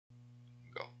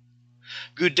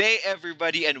Good day,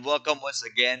 everybody, and welcome once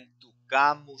again to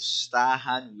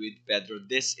Kamustahan with Pedro.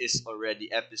 This is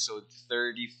already episode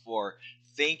 34.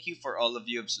 Thank you for all of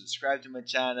you who have subscribed to my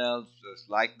channel, who's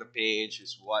liked the page,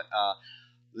 who's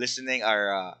listening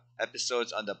our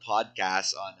episodes on the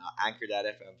podcast on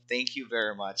Anchor.fm. Thank you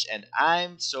very much, and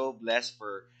I'm so blessed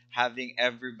for having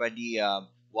everybody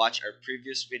watch our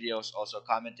previous videos, also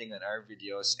commenting on our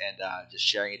videos, and just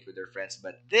sharing it with their friends.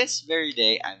 But this very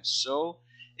day, I'm so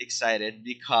excited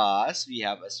because we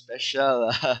have a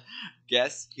special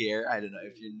guest here. I don't know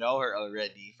if you know her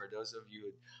already. For those of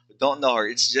you who don't know her,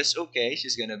 it's just okay.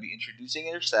 She's gonna be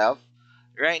introducing herself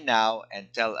right now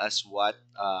and tell us what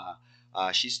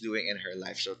she's doing in her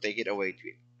life. So take it away,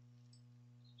 Tweet.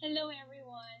 Hello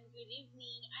everyone, good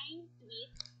evening. I'm Tweet.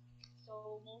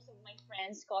 So most of my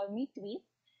friends call me Tweet.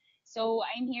 So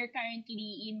I'm here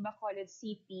currently in Bacolod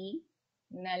City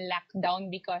na lockdown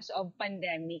because of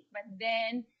pandemic. But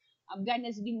then God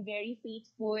has been very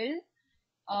faithful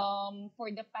for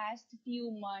the past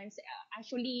few months.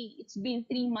 Actually, it's been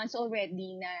 3 months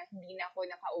already na hindi na ako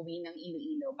nakauwi ng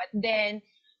Iloilo. But then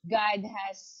God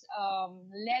has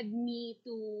led me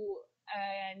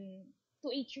an to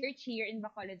a church here in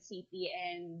Bacolod City,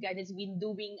 and God has been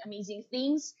doing amazing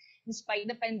things despite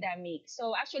the pandemic.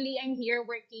 So actually, I'm here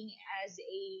working as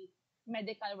a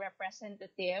medical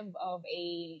representative of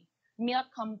a milk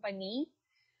company,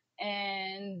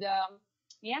 and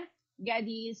yeah, God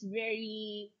is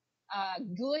very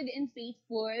good and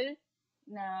faithful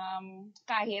na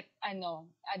kahit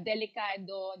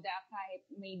delikado, kahit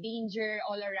may danger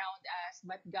all around us,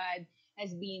 but God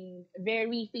has been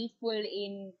very faithful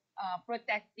in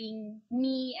protecting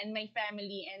me and my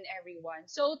family and everyone.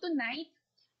 So tonight,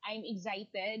 I'm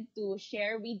excited to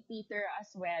share with Peter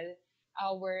as well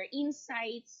our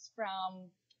insights from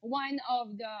one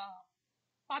of the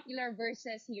popular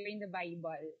verses here in the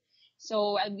Bible.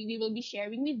 So we will be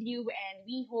sharing with you, and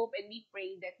we hope and we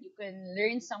pray that you can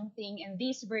learn something. And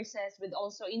these verses would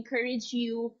also encourage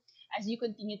you as you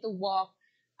continue to walk,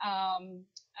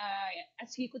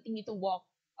 as you continue to walk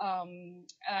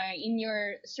in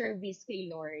your service kay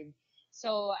Lord.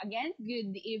 So again,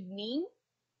 good evening.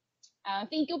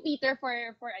 Thank you, Peter, for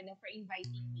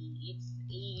inviting me.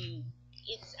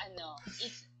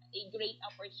 It's a great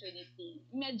opportunity.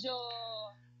 Medyo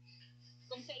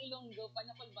kung sa Ilonggo,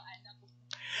 panakulbaan ako.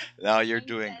 Now you're I'm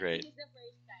doing sad. This great. is the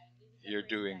first time. This is the You're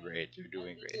first doing time great. You're I'll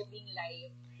doing be great. doing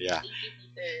live. Yeah. Thank you,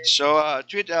 Peter. So,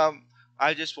 Tweet,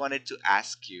 I just wanted to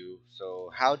ask you.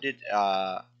 So, how did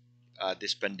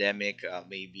this pandemic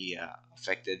maybe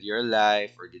affected your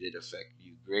life, or did it affect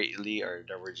you greatly, or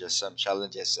there were just some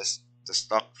challenges just to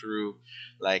talk through?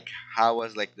 Like, how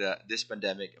was like the this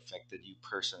pandemic affected you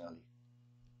personally?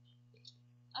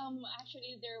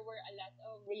 Actually, there were a lot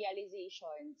of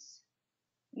realizations.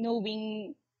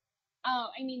 Knowing,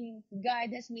 God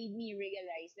has made me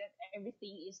realize that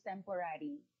everything is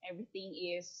temporary. Everything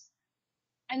is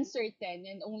uncertain,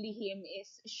 and only Him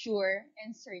is sure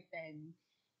and certain.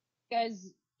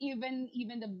 Because even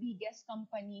the biggest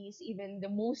companies, even the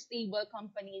most stable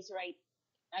companies right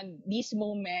at this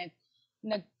moment,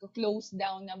 nag-close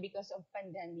down na because of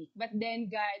pandemic. But then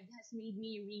God has made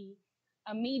me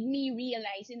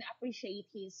realize and appreciate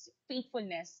His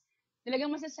faithfulness.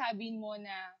 Talagang masasabi mo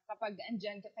na kapag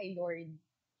andyan ka kay Lord,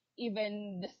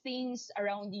 even the things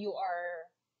around you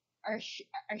are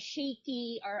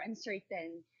shaky, are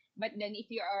uncertain. But then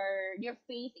if your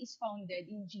faith is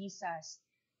founded in Jesus,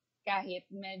 kahit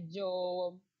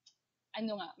medyo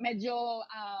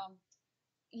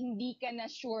hindi ka na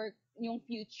sure yung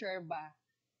future ba.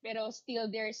 Pero still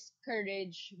there's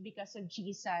courage because of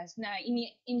Jesus na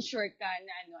ensure ka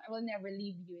na I will never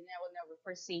leave you and I will never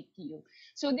forsake you.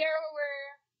 So there were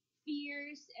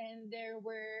fears, and there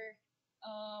were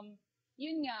um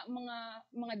yun nga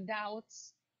mga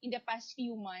doubts in the past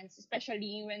few months,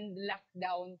 especially when the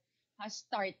lockdown has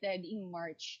started in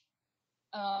March.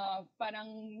 Parang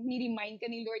ni-remind ka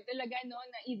ni Lord talaga, no,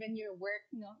 na even your work,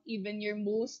 no, even your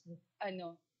most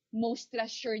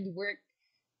treasured work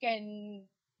can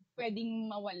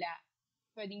pwedeng mawala.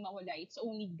 Pwedeng mawala. It's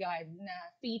only God na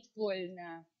faithful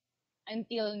na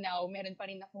until now, meron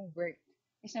pa rin akong work.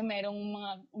 Kasi merong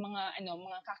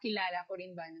mga kakilala ko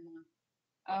rin ba na mga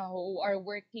who are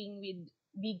working with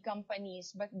big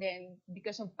companies, but then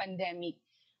because of pandemic,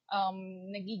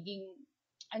 nagiging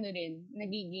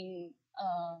nagiging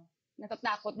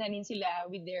natatakot na rin sila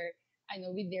with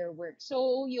their work.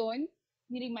 So yun,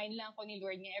 ni-remind lang ako ni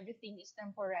Lord nga everything is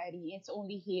temporary. It's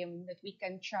only Him that we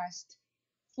can trust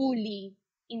fully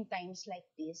in times like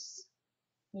this.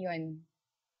 Yun.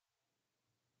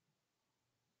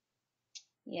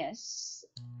 Yes.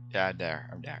 Yeah, there.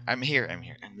 I'm there. I'm here. I'm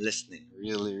here. I'm listening.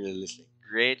 Really, really listening.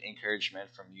 Great encouragement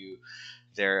from you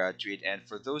there, Tweet. And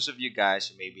for those of you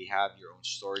guys who maybe have your own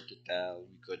story to tell,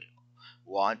 we could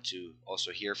want to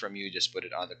also hear from you. Just put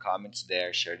it on the comments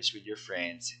there. Share this with your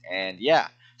friends. And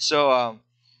yeah, so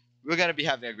we're gonna be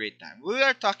having a great time. We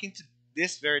are talking to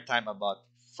this very time about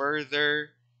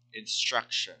further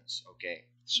instructions. Okay,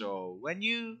 so when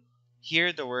you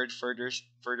hear the word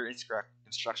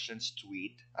instructions,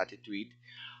 tweet at a tweet,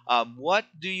 what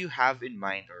do you have in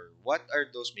mind, or what are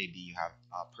those? Maybe you have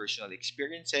personal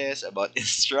experiences about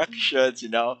instructions.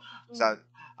 So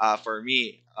for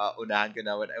me, unahan ko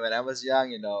na when I was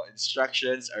young.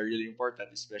 Instructions are really important,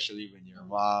 especially when your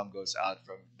mom goes out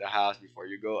from the house. Before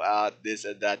you go out, this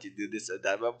and that, you do this and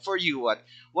that. But for you,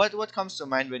 what comes to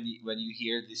mind when you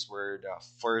hear this word,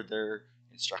 further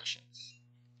instructions?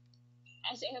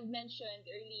 As I have mentioned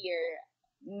earlier,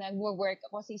 nagwo-work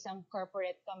ako sa isang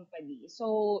corporate company.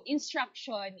 So,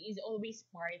 instruction is always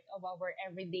part of our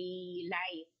everyday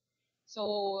life.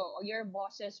 So, your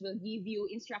bosses will give you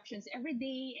instructions every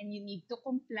day and you need to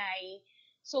comply.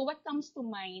 So, what comes to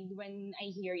mind when I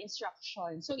hear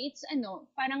instruction? So, it's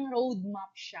parang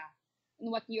roadmap siya.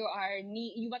 What you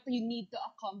need to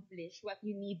accomplish, what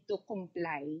you need to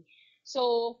comply.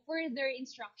 So, further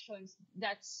instructions,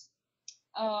 that's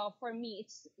for me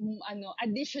it's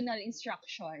additional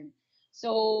instruction.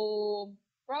 So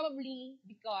probably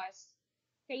because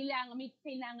may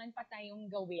kailangan pa tayong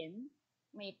gawin,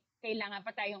 may kailangan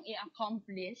pa tayong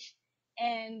i-accomplish,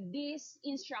 and these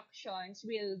instructions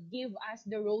will give us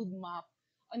the roadmap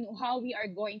on how we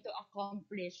are going to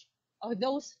accomplish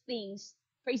those things.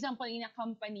 For example, in a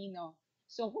company, no,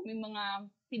 so kung may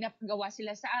mga pinapagawa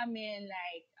sila sa amin,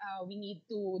 like we need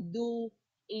to do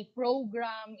a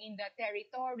program in the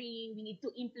territory. We need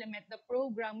to implement the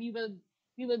program. We will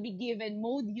be given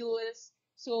modules.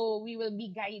 So we will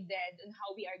be guided on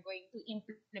how we are going to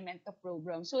implement the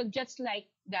program. So just like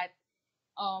that,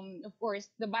 of course,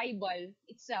 the Bible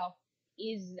itself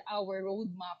is our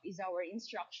roadmap, is our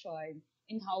instruction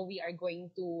in how we are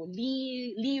going to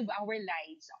live our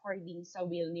lives according sa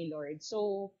will ni Lord.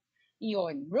 So,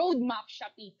 yon, roadmap siya,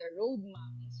 Peter.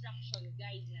 Roadmap, instruction,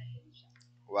 guide natin siya.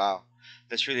 Wow,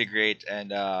 that's really great.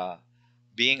 And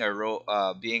being a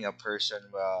person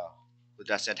who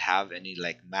doesn't have any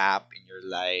like map in your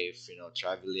life,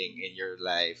 traveling in your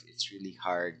life, it's really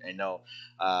hard. I know.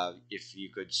 If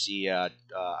you could see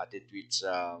Atitwit's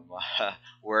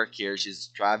work here,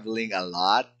 she's traveling a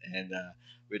lot, and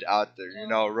without the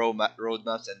Yeah. road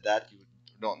maps and that, you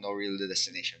don't know really the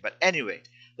destination. But anyway,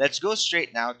 let's go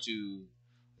straight now to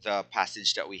the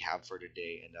passage that we have for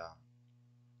today, and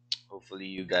hopefully,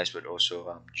 you guys would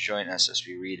also join us as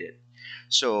we read it.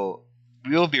 So,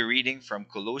 we'll be reading from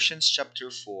Colossians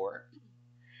chapter 4,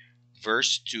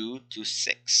 verse 2 to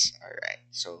 6. All right.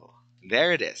 So,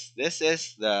 there it is. This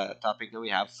is the topic that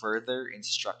we have, further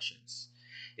instructions.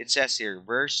 It says here,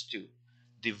 verse 2,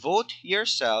 devote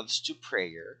yourselves to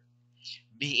prayer,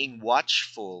 being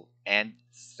watchful and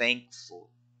thankful,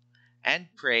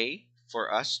 and pray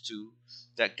for us too,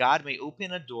 that God may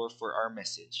open a door for our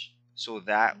message, so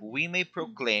that we may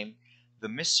proclaim the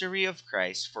mystery of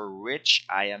Christ, for which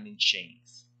I am in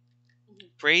chains.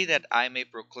 Pray that I may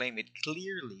proclaim it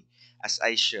clearly as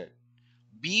I should.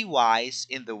 Be wise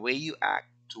in the way you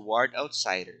act toward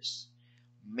outsiders.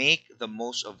 Make the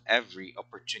most of every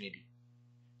opportunity.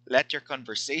 Let your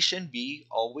conversation be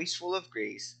always full of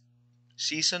grace,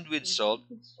 seasoned with salt,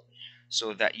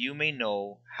 so that you may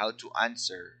know how to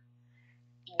answer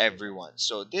everyone.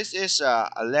 So this is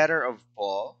a letter of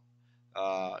Paul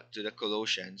to the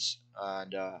Colossians,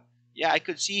 and yeah, I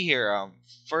could see here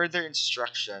further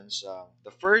instructions.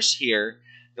 The first here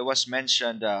that was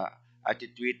mentioned at the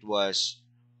tweet was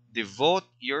devote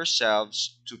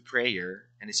yourselves to prayer,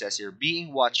 and it says here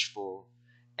being watchful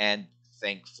and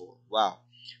thankful. Wow.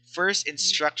 First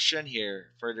instruction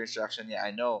here, further instruction. Yeah,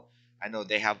 I know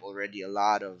they have already a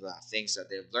lot of things that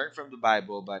they've learned from the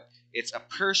Bible, but it's a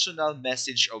personal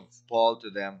message of Paul to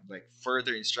them, like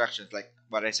further instructions. Like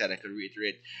what I said, I could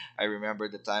reiterate. I remember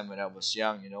the time when I was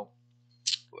young,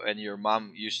 when your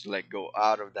mom used to like go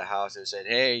out of the house and said,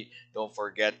 "Hey, don't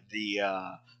forget the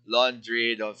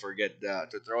laundry. Don't forget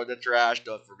to throw the trash.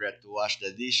 Don't forget to wash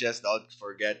the dishes. Don't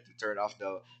forget to turn off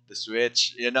the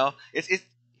switch." It's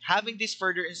having these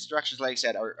further instructions, like I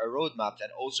said, are roadmaps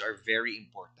and also are very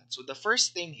important. So the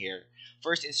first thing here,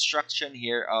 first instruction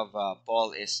here of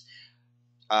Paul is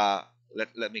uh,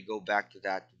 let me go back to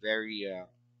that very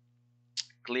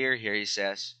clear here. He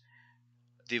says,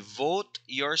 devote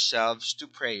yourselves to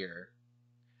prayer,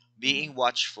 being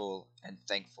watchful and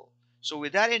thankful. So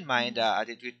with that in mind, Mm-hmm. I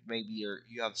think maybe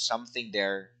you have something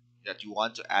there that you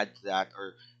want to add to that,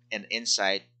 or an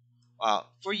insight.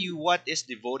 For you, what is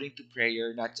devoting to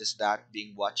prayer? Not just that,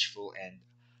 being watchful and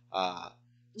uh,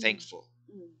 Mm-hmm. thankful.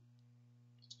 Mm-hmm.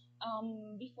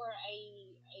 Before I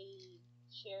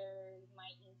share my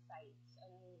insights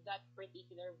on that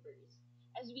particular verse,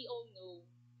 as we all know,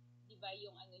 'di ba,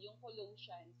 yung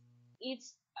Colossians,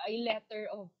 it's a letter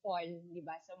of Paul, 'di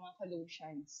ba, sa mga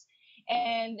Colossians.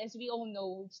 And as we all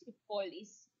know, si Paul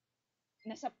is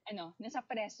nasa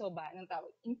preso ba ng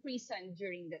tawag, in prison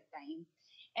during that time.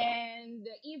 And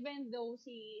even though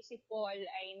si Paul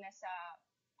ay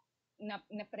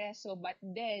na preso, but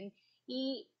then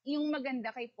yung maganda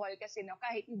kay Paul kasi no,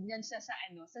 kahit diyan siya sa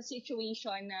sa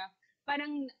situation na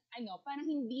parang parang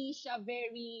hindi siya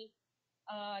very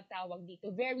tawag dito,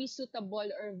 very suitable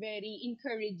or very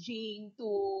encouraging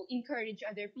to encourage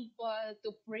other people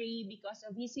to pray because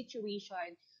of his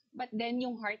situation. But then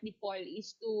yung heart ni Paul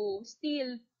is to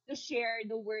still to share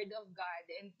the word of God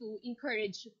and to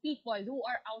encourage people who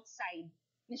are outside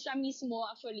na siya mismo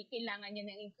actually kailangan niya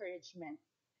ng encouragement.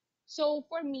 So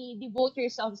for me, devote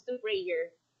yourselves to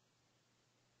prayer,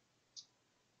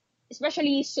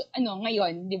 especially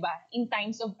ngayon, 'di ba? In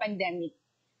times of pandemic.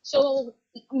 So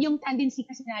yung tendency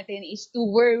kasi natin is to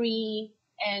worry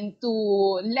and to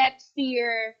let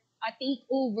fear take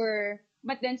over.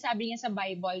 But then sabi niya sa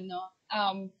Bible, no,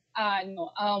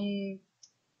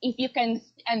 if you can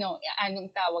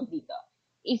anong tawag dito?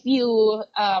 If you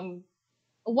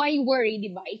why worry,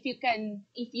 'di ba? If you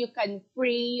can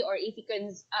pray, or if you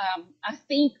can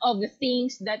think of the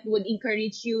things that would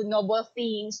encourage you, noble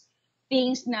things,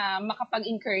 things na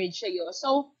makapag-encourage sa'yo.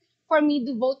 So, for me,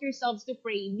 devote yourselves to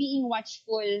pray, being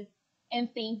watchful and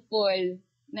thankful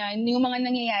na yung mga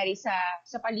nangyayari sa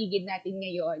paligid natin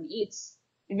ngayon. It's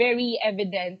very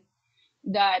evident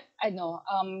that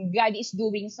God is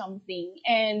doing something,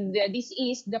 and this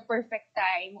is the perfect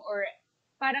time, or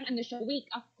parang siya, wake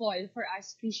up call for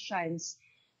us Christians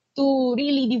to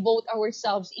really devote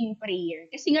ourselves in prayer.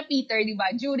 Kasi nga Peter, 'di ba,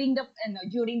 during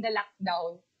the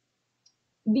lockdown,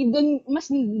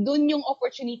 doon yung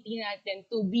opportunity natin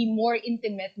to be more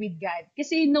intimate with God.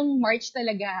 Kasi nung March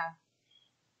talaga,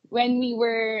 when we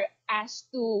were asked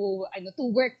to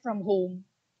work from home,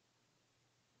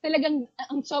 talagang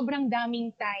ang sobrang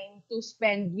daming time to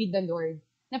spend with the Lord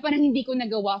na parang hindi ko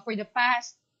nagawa for the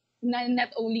past, not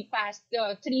only past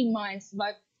 3 months,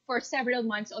 but for several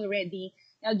months already.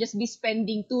 I'll just be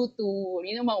spending 1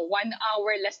 hour,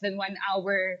 less than 1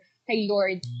 hour kay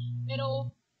Lord. Pero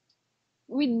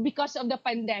because of the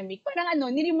pandemic, parang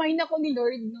ni-remind ako ni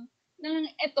Lord, no, nang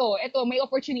eto, may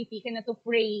opportunity ka na to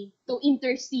pray, to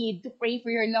intercede, to pray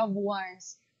for your loved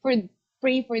ones,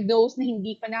 pray for those na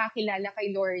hindi pa nakakilala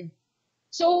kay Lord.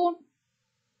 So,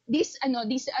 this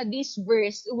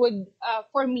verse would,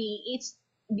 for me, it's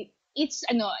it's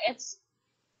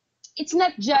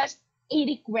not just a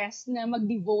request na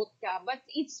mag-devote ka, but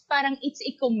it's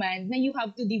a command na you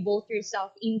have to devote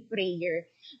yourself in prayer,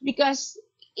 because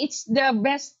it's the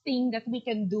best thing that we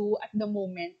can do at the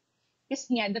moment.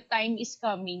 Kasi nga, the time is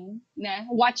coming na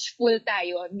watchful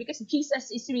tayo, because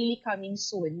Jesus is really coming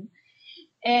soon.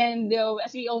 And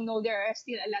as we all know, there are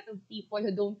still a lot of people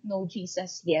who don't know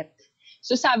Jesus yet.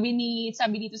 So sabi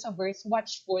dito sa verse,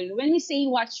 watchful. When we say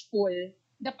watchful,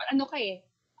 dapat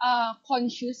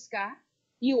conscious ka,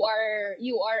 you are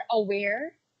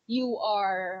aware, you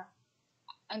are,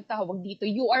 ang tawag dito,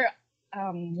 you are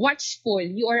watchful,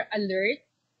 you are alert,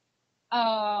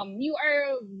 you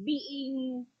are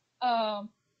being,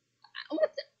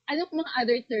 what, mga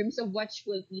other terms of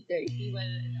watchful, Peter, if you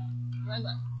will,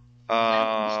 gusto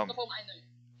Um, ko kung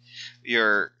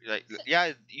you're like,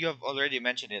 yeah, you have already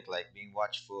mentioned it. Like being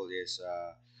watchful is,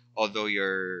 although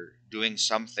you're doing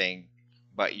something,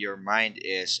 but your mind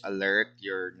is alert.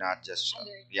 You're not just,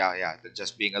 alert.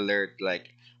 just being alert.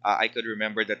 Like, I could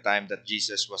remember the time that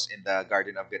Jesus was in the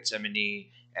Garden of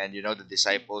Gethsemane, and the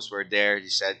disciples were there. He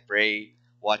said, "Pray,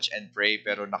 watch and pray."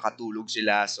 Pero nakatulog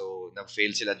sila, so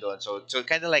nag-fail sila doon. So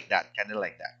kind of like that, kind of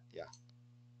like that. Yeah.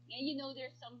 And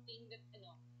there's something that's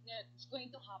going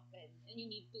to happen, and you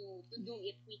need to do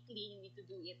it quickly, you need to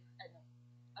do it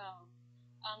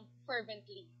um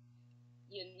fervently.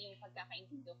 Yun yung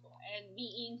pagkakaintindi ko. And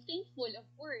being thankful, of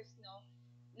course, no,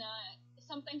 na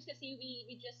sometimes kasi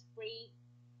we just pray,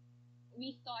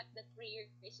 we thought that prayer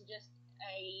is just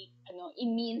a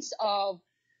means of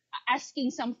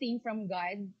asking something from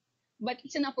God, but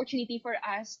it's an opportunity for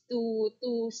us to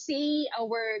say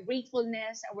our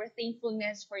gratefulness, our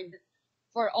thankfulness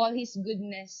for all His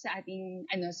goodness sa ating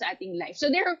life. So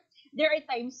there, there are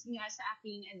times nga sa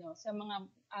aking sa mga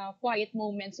quiet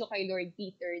moments ko kay Lord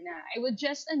Peter na I would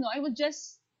just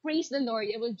praise the Lord.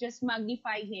 I would just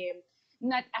magnify him,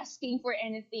 not asking for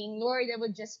anything. Lord, I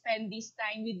would just spend this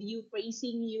time with you,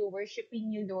 praising you,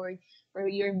 worshiping you, Lord, for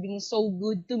you're being so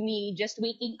good to me. Just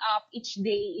waking up each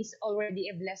day is already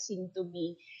a blessing to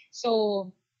me.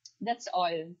 So, that's all.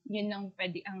 Yun ang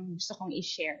gusto kong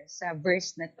i-share sa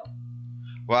verse na to.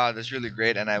 Wow, that's really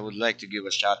great. And I would like to give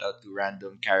a shout out to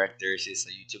Random Characters. He's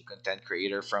a YouTube content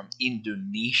creator from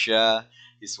Indonesia.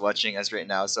 He's watching us right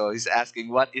now. So he's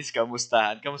asking, what is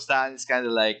kamustahan? Kamustahan is kind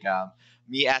of like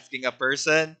me asking a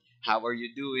person, how are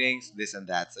you doing? This and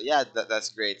that. So yeah, that's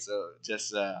great. So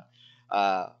just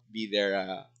be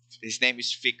there. His name is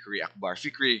Fikri Akbar.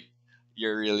 Fikri,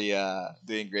 you're really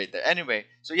doing great there. Anyway,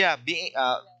 so yeah, being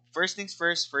first things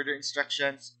first, further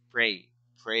instructions, pray.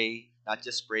 Pray, not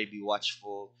just pray, be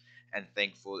watchful and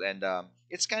thankful. And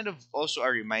it's kind of also a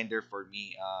reminder for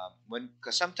me when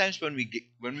because sometimes when we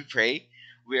pray,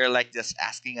 we are like just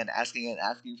asking and asking and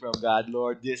asking from God,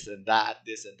 Lord, this and that.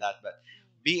 But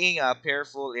being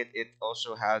prayerful, it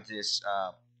also has this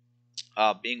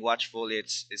being watchful.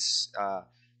 It's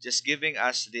just giving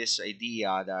us this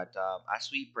idea that as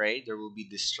we pray, there will be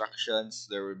distractions.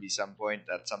 There will be some point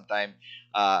that sometime,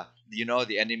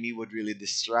 the enemy would really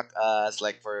distract us.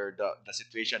 Like for the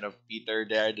situation of Peter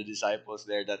there, the disciples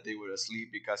there, that they were asleep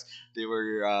because they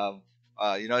were,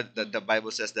 the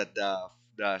Bible says that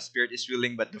the spirit is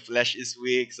willing but the flesh is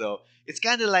weak. So it's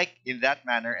kind of like in that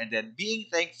manner. And then being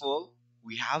thankful,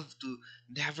 we have to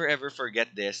never ever forget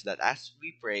this, that as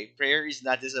we pray, prayer is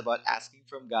not just about asking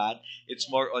from God, it's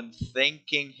Yeah. more on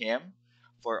thanking Him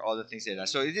for all the things that He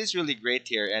does. So it is really great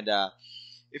here. And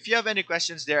if you have any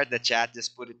questions there at the chat,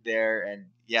 just put it there. And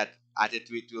yeah,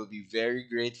 Attitude will be very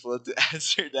grateful to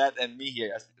answer that, and me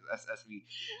here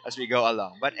as we go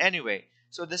along. But anyway,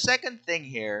 so the second thing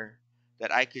here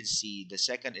that I could see, the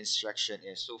second instruction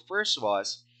is, so first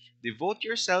was devote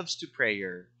yourselves to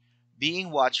prayer,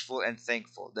 being watchful and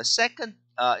thankful. The second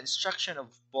instruction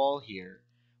of Paul here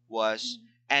was, Mm.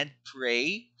 and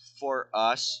pray for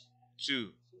us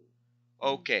too.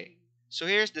 Okay. Mm. So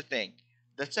here's the thing.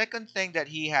 The second thing that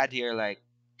he had here, like,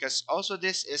 because also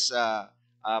this is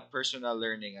personal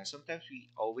learning. Sometimes we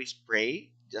always pray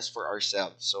just for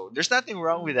ourselves. So there's nothing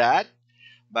wrong with Mm. that.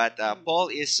 But Mm. Paul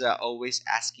is always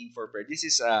asking for prayer. This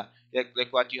is like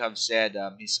what you have said.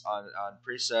 He's on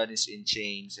prison, he's in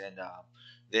chains, and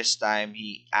this time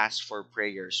he asked for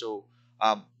prayer. So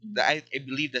I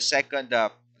believe the second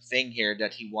thing here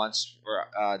that he wants for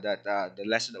that the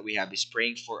lesson that we have is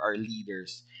praying for our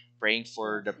leaders, praying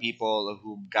for Yes, the yes. people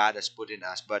whom God has put in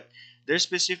us. But there's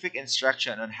specific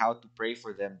instruction on how to pray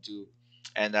for them too.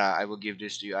 And I will give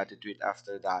this to you at the tweet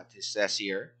after that. It says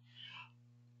here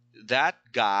that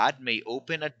God may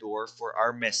open a door for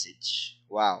our message.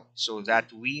 Wow. So Mm.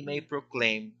 that we may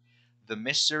proclaim the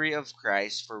mystery of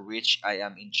Christ for which I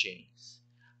am in chains.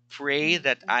 Pray Mm.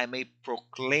 that Mm. I may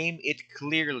proclaim it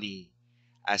clearly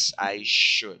as I Mm.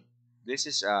 should. This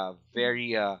is a Mm.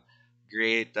 very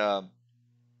great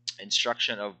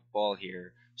instruction of Paul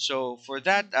here. So for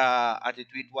that Mm.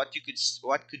 attitude, what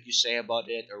could you say about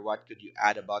it, or what could you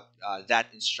add about that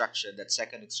instruction, that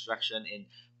second instruction in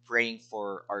praying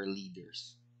for our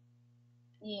leaders?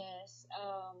 Yes.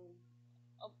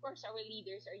 Of course, our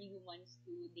leaders are humans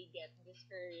too. They get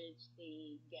discouraged.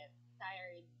 They get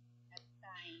tired at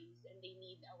times, and they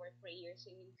need our prayers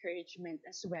and encouragement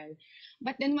as well.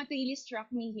 But then, what really struck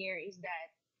me here is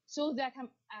that so that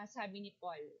sabi ni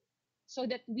Paul, so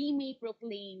that we may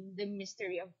proclaim the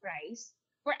mystery of Christ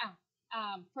for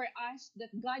us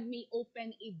that God may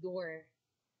open a door.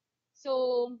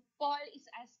 So Paul is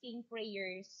asking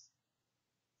prayers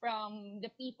from the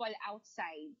people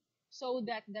outside so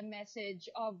that the message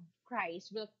of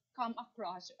Christ will come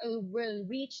across or will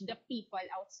reach the people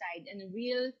outside and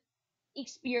will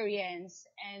experience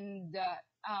and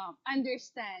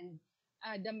understand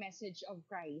the message of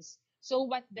Christ. So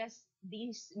what does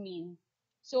this mean?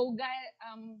 So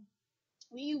God,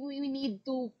 we need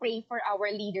to pray for our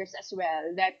leaders as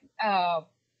well that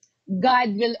God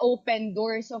will open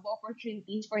doors of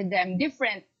opportunities for them,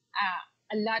 different,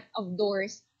 a lot of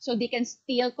doors, so they can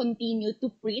still continue to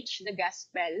preach the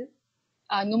gospel,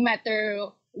 no matter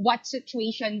what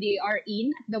situation they are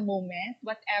in at the moment,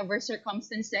 whatever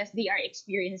circumstances they are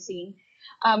experiencing.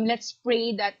 Let's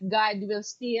pray that God will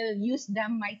still use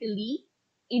them mightily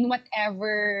in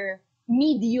whatever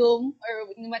medium or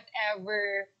in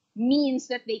whatever means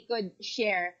that they could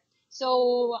share.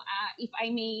 So, if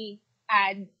I may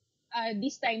add,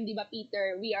 this time, di ba,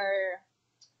 Peter, we are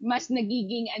mas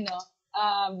nagiging, ano,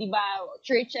 di ba,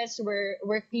 churches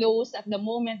were closed at the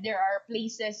moment. There are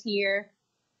places here,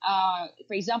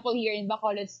 for example, here in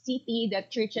Bacolod City,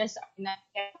 that churches are not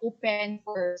yet open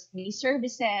for Sunday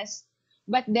services.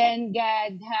 But then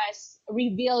God has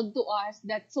revealed to us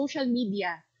that social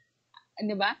media,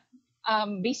 ano ba?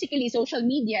 Basically, social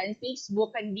media and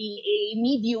Facebook can be a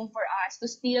medium for us to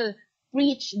still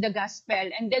preach the gospel.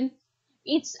 And then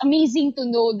it's amazing to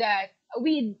know that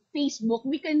with Facebook,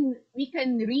 we can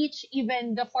reach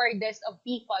even the farthest of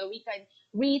people. We can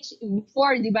reach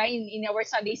before, di ba, in our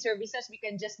Sunday services, we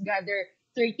can just gather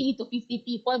 30 to 50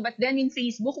 people. But then in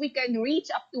Facebook, we can reach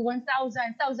up to 1,000,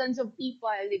 thousands of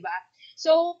people, di ba?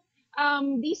 So,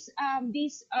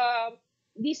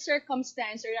 this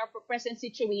circumstance or our present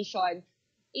situation,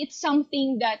 it's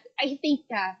something that I think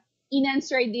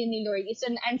inanswered din ni Lord. It's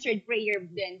an answered prayer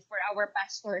then for our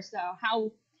pastors.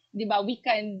 How, di ba,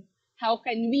 how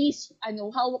can we,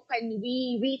 how can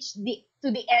we reach to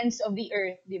the ends of the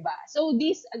earth, di ba? So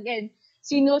this, again,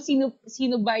 sino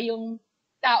ba yung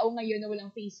tao ngayon na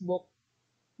walang Facebook?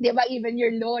 'Di ba, even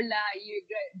your lola, your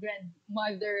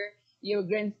grandmother, your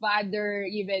grandfather,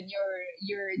 even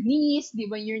your niece, 'di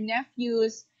ba, your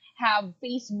nephews have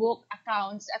Facebook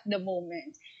accounts at the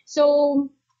moment. So,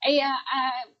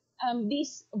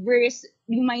 this verse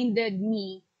reminded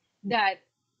me that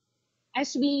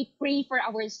as we pray for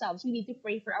ourselves, we need to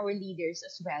pray for our leaders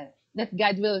as well. That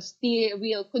God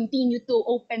will continue to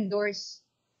open doors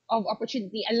of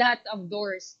opportunity, a lot of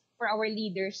doors for our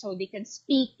leaders, so they can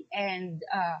speak and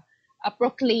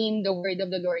proclaim the word of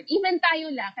the Lord. Even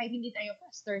tayo lang, kahit hindi tayo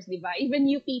pastors, di ba? Even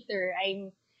you, Peter,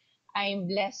 I'm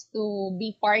blessed to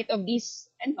be part of this,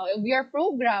 of your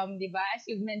program, di ba? As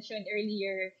you've mentioned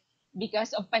earlier,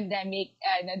 because of pandemic,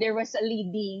 there was a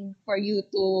leading for you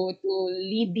to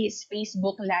lead this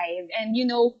Facebook Live. And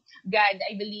God,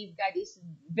 I believe God is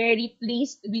very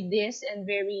pleased with this and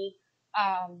very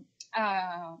um,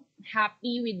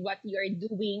 happy with what you are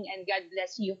doing, and God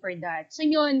bless you for that. So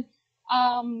yun,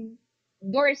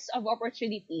 doors of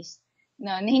opportunities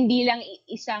na hindi lang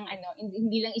isang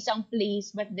hindi lang isang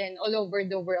place, but then all over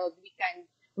the world we can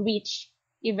reach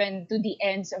even to the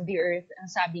ends of the earth, ang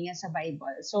sabi nga sa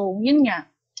Bible. So yun nga,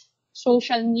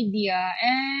 social media,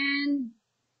 and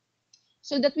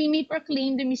so that we may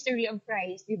proclaim the mystery of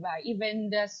Christ, di ba? Even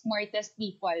the smartest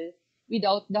people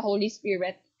without the Holy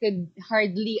Spirit could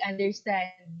hardly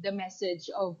understand the message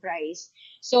of Christ.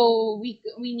 So we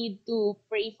need to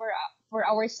pray for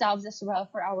ourselves as well,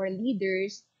 for our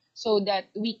leaders, so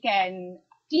that we can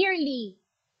clearly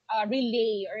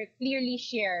relay or clearly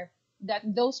share, that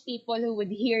those people who would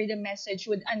hear the message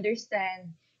would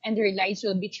understand, and their lives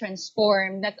will be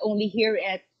transformed, not only hear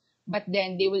it, but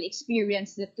then they will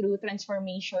experience the true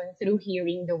transformation through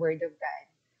hearing the word of God.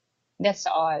 That's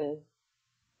all.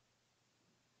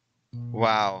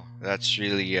 Wow, that's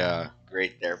really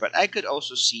great there. But I could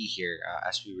also see here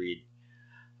as we read,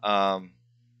 um,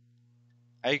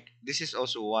 I this is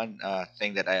also one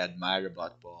thing that I admire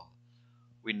about Paul.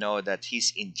 We know that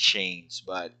he's in chains,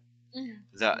 but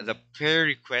the prayer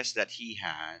request that he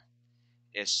had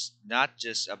is not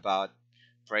just about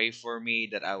pray for me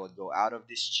that I would go out of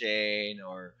this chain,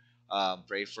 or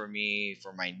pray for me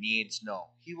for my needs.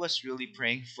 No, he was really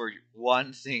praying for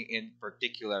one thing in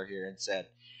particular here, and said,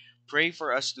 pray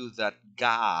for us too, that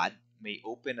God may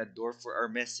open a door for our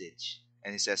message.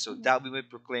 And he says, so that we may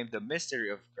proclaim the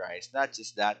mystery of Christ. Not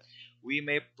just that, we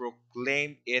may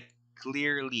proclaim it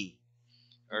clearly.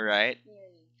 All right?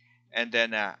 And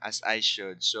then, as I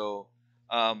should. So,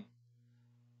 um,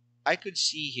 I could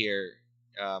see here,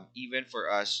 even for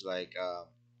us, like,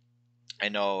 I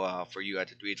know for you at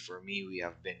the tweet, for me, we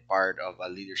have been part of a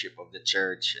leadership of the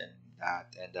church and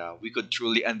that, and we could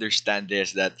truly understand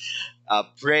this, that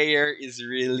prayer is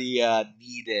really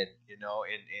needed,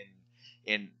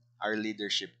 in our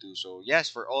leadership too. So yes,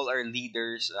 for all our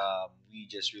leaders, we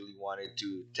just really wanted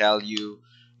to tell you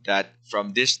that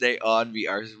from this day on, we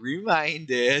are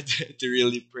reminded to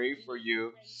really pray for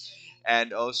you.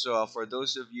 And also, for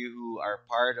those of you who are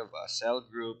part of a cell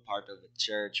group, part of a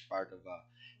church, part of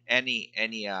any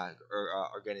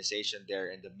organization there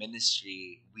in the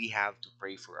ministry, we have to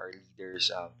pray for our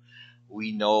leaders.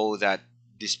 We know that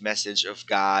this message of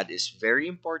God is very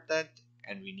important,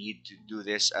 and we need to do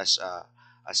this as a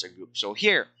group. So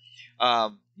here,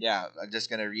 yeah, I'm just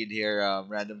gonna read here.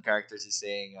 Random characters is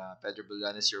saying, Pedro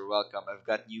Bulanes, you're welcome. I've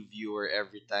got new viewer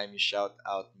every time you shout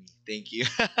out me. Thank you.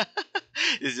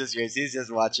 It's just great. He's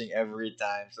just watching every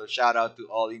time. So shout out to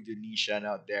all Indonesian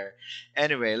out there.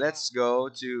 Anyway, let's go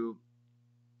to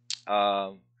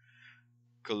um,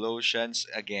 Colossians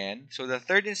again. So the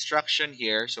third instruction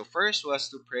here. So first was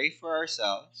to pray for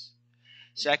ourselves.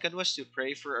 Second was to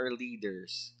pray for our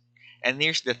leaders. And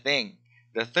here's the thing,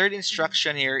 the third Mm-hmm.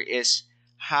 instruction here is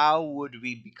how would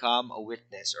we become a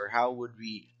witness or how would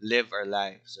we live our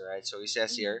lives, all right? So he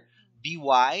says Mm-hmm. here, be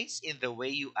wise in the way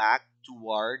you act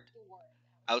toward To work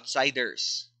outside.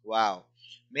 outsiders. Wow.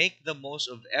 Make the most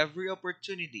of every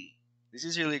opportunity. This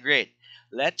is really great.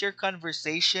 Let your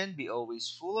conversation be always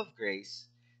full of grace,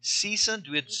 seasoned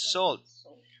with Seasoned salt, with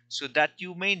salt. so that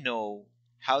you may know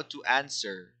how to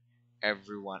answer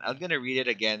everyone. I'm going to read it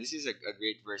again. This is a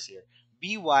great verse here.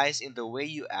 Be wise in the way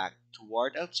you act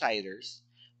toward outsiders.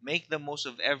 Make the most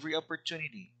of every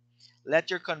opportunity. Let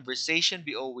your conversation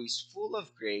be always full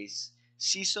of grace,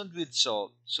 seasoned with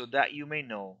salt, so that you may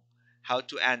know how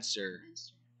to answer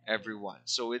Answer everyone. everyone.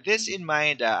 So, with this Mm-hmm. in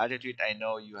mind, Attitude, I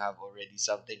know you have already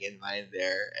something in mind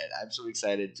there, and I'm so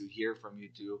excited to hear from you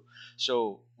too.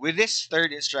 So, with this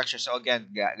third instruction, so again,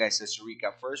 guys, let's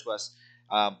recap. First was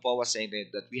Paul was saying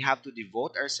that we have to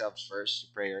devote ourselves first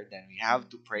to prayer, then we have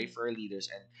to pray Mm-hmm. for our leaders,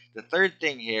 and the third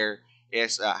thing here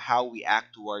is how we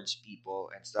act towards people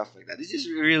and stuff like that. This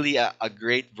is really a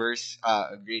great verse,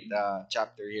 a great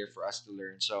chapter here for us to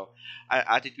learn. So,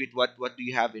 Attitude, what do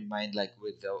you have in mind, like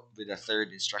with the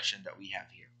third instruction that we have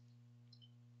here?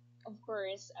 Of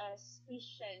course, as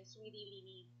Christians, we really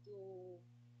need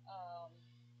um,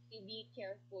 to be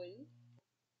careful.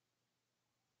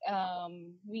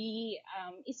 We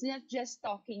It's not just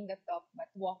talking the talk, but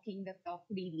walking the talk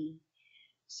really.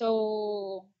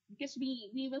 So because we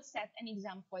will set an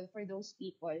example for those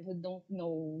people who don't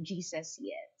know Jesus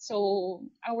yet. So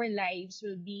our lives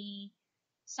will be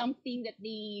something that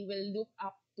they will look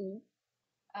up to,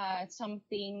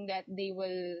 something that they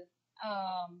will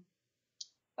um,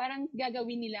 parang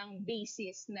gagawin nilang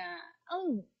basis na,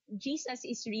 oh, Jesus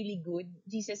is really good.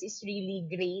 Jesus is really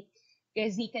great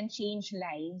because he can change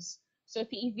lives. So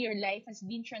if your life has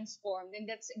been transformed, then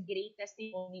that's a great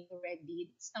testimony already.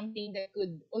 It's something that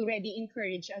could already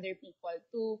encourage other people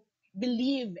to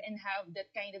believe and have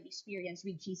that kind of experience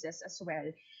with Jesus as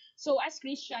well. So as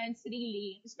Christians,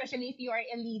 really, especially if you are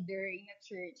a leader in a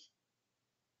church,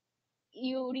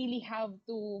 you really have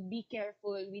to be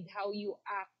careful with how you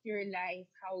act your life,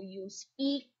 how you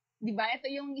speak. Di ba?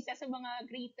 Ito yung isa sa mga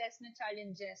greatest na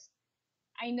challenges.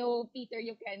 I know, Peter,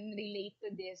 you can relate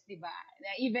to this, di ba? Na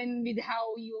even with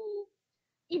how you,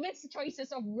 even sa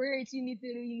choices of words, you need to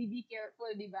really be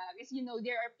careful, di ba? Because,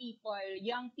 there are people,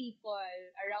 young people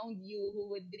around you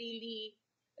who would really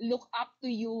look up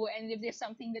to you, and if there's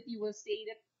something that you will say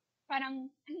that parang,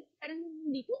 ay, parang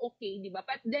hindi to okay, di ba?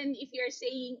 But then, if you're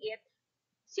saying it,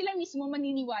 sila mismo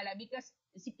maniniwala because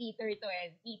si Peter ito,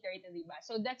 di ba?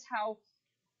 So that's how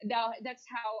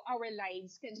our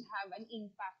lives can have an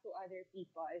impact to other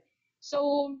people.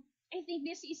 So I think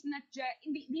this is not just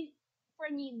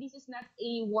for me. This is not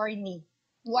a warning,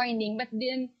 but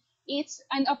then it's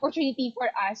an opportunity for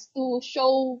us to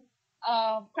show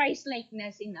Christ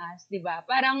likeness in us, di ba?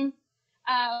 Parang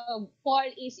Paul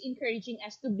is encouraging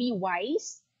us to be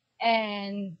wise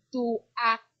and to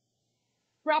act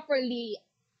properly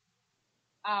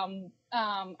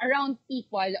around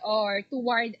people or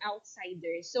toward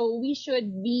outsiders. So we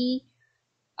should be,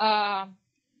 uh,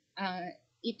 uh,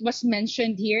 it was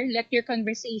mentioned here, let your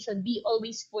conversation be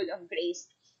always full of grace.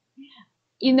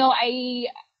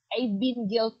 I've been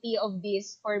guilty of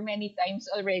this for many times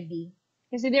already.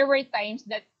 Because there were times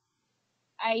that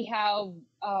I have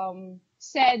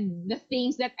said the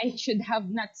things that I should have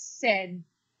not said.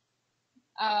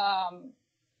 Um,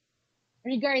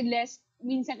 Regardless,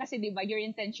 minsan kasi 'di ba, your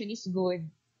intention is good,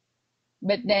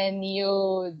 but then you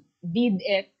did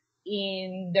it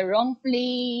in the wrong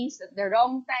place, at the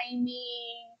wrong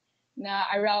timing, na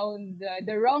around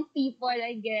the wrong people,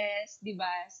 I guess, di ba?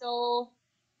 So,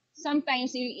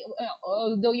 sometimes,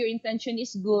 although your intention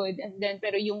is good, and then,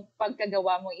 pero yung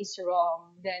pagkagawa mo is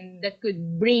wrong, then that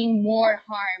could bring more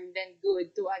harm than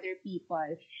good to other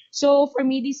people. So, for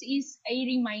me, this is a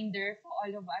reminder for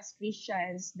all of us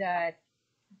Christians that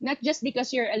not just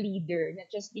because you're a leader, not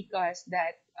just because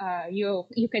that you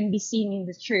can be seen in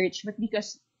the church, but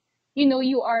because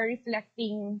you are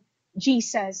reflecting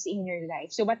Jesus in your life.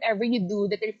 So whatever you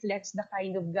do that reflects the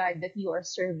kind of God that you are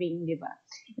serving, di ba?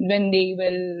 When they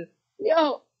will,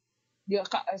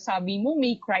 sabi mo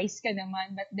may Christ ka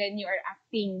naman, but then you are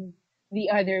acting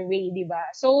the other way, di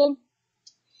ba? So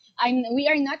we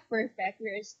are not perfect.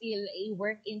 We are still a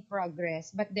work in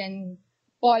progress. But then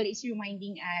Paul is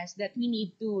reminding us that we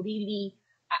need to really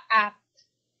act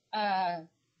uh,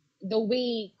 the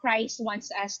way Christ wants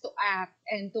us to act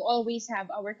and to always have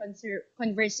our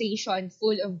conversation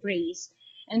full of grace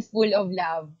and full of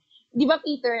love. Di ba,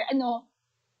 Peter,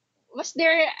 was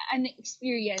there an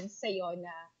experience sa'yo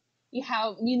na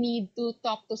you need to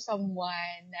talk to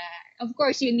someone. Of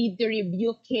course, you need to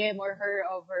rebuke him or her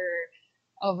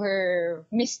of her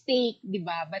mistake, di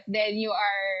ba? But then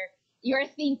you're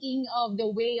thinking of the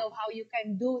way of how you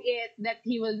can do it that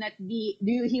he will not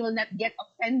get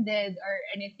offended or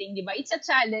anything, di ba? It's a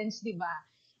challenge, di ba?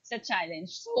 It's a challenge.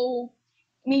 So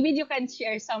maybe you can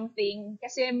share something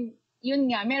kasi yun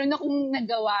nga, meron akong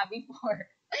nagawa before.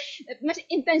 Mas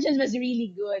intentions was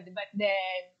really good, but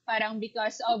then parang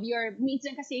because of your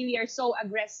minsan kasi we are so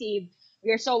aggressive,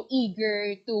 we are so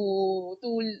eager to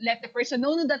let the person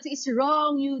know, no, that is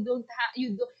wrong, you don't have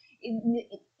you do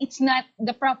it's not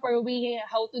the proper way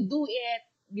how to do it,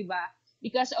 di ba?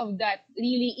 Because of that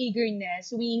really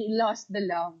eagerness, we lost the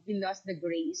love, we lost the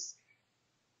grace,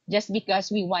 just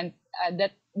because we want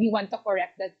to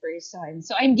correct that person.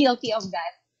 So I'm guilty of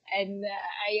that, and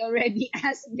I already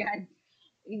asked God,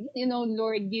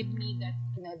 Lord, give me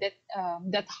that,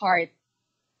 that heart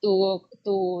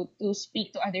to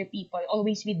speak to other people,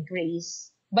 always with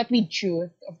grace, but with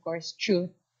truth, of course,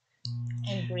 truth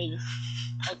and grace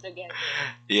altogether.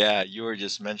 Yeah, you were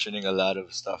just mentioning a lot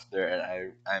of stuff there,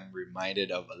 and I'm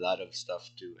reminded of a lot of stuff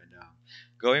too. And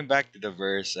going back to the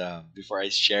verse, before I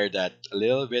share that a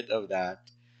little bit of that,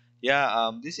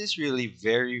 yeah, this is really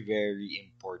very very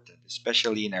important,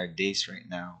 especially in our days right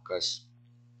now, because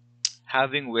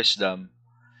having wisdom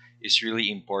is really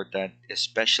important,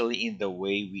 especially in the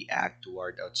way we act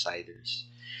toward outsiders.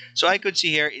 So I could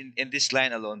see here in this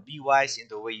line alone, be wise in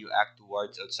the way you act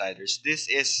towards outsiders. This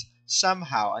is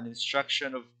somehow an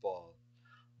instruction of Paul.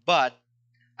 But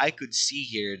I could see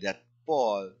here that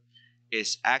Paul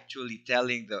is actually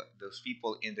telling those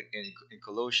people in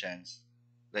Colossians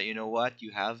that you know what,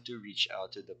 you have to reach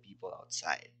out to the people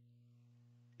outside.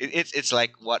 It's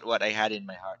like what I had in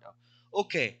my heart.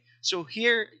 Okay, so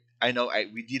here I know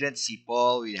we didn't see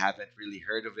Paul, we haven't really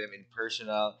heard of him in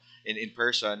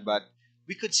person, but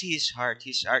we could see his heart.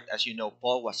 His heart, as you know,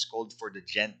 Paul was called for the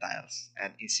Gentiles,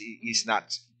 and he's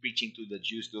not preaching to the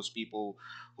Jews, those people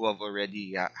who have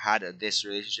already had this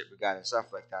relationship with God and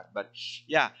stuff like that. But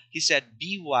yeah, he said,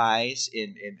 be wise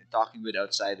in talking with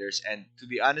outsiders. And to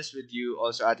be honest with you,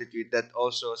 also attitude that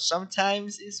also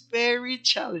sometimes is very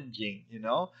challenging,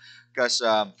 because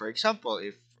for example,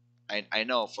 if I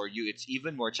know for you it's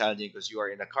even more challenging because you are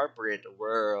in a corporate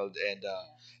world, and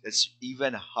it's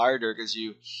even harder because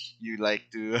you like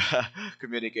to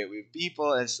communicate with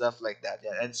people and stuff like that.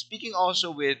 Yeah. And speaking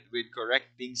also with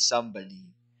correcting somebody,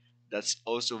 that's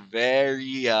also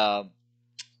very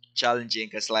challenging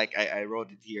because like I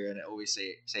wrote it here and I always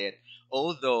say it.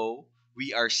 Although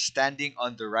we are standing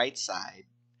on the right side,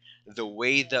 the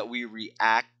way Yeah. that we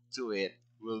react to it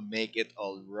will make it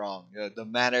all wrong. The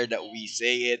manner that we Yes.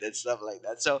 say it and stuff like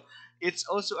that. So it's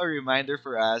also a reminder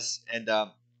for us. And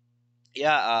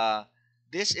yeah,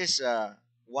 this is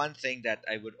one thing that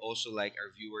I would also like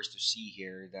our viewers to see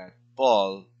here, that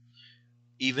Paul,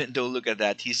 even though look at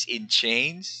that, he's in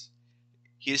chains,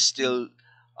 he's Mm-hmm.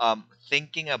 still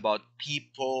thinking about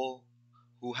people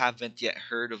who haven't yet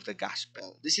heard of the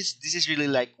gospel. This is really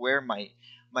like where my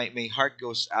heart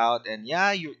goes out. And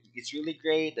yeah, it's really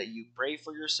great that you pray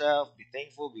for yourself, be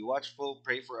thankful, be watchful,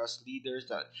 pray for us leaders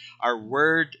that our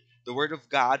word, the word of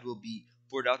God, will be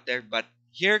poured out there. But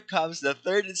here comes the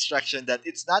third instruction, that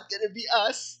it's not gonna be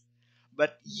us,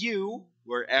 but you,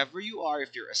 wherever you are,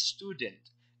 if you're a student,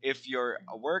 if you're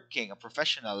working, a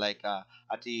professional like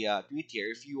at the tweet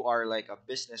here, if you are like a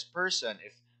business person,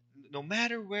 if no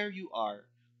matter where you are,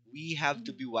 we have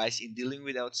to Mm-hmm. be wise in dealing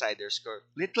with outsiders. 'Cause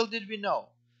little did we know,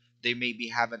 they maybe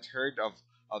haven't heard of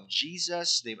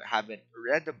Jesus, they haven't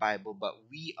read the Bible, but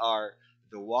we are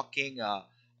the walking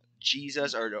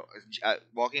Jesus, or the,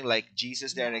 walking like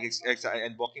Jesus there, and, Bible.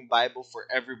 and walking Bible for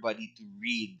everybody to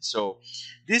read. So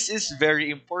this is Yeah.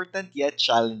 very important yet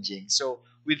challenging. So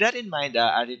with that in mind,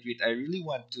 Aditwit, I really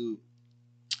want to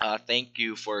thank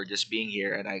you for just being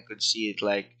here, and I could see it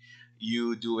like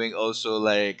you doing also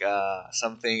like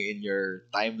something in your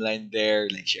timeline there,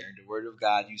 like sharing the word of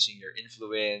God, using your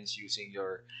influence, using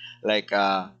your like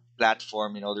Mm-hmm.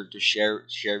 platform in order to share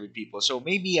with people. So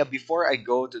maybe before I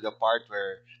go to the part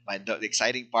where the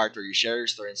exciting part where you share your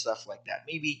story and stuff like that,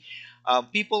 maybe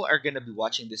people are gonna be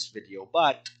watching this video,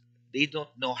 but they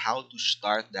don't know how to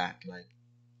start that, like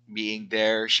being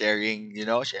there, sharing,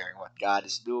 sharing what God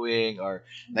is doing, or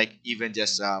like even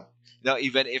just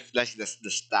even if like the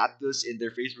status in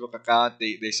their Facebook account,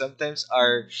 they sometimes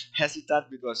are Mm-hmm. hesitant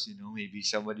because maybe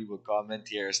somebody will comment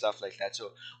here or stuff like that.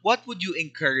 So what would you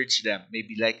encourage them?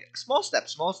 Maybe like small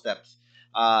steps,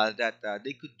 that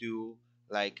they could do,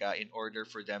 like in order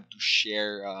for them to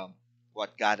share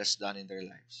what God has done in their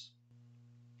lives.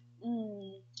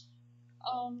 Mm.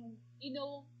 you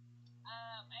know,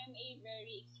 I'm a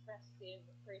very expressive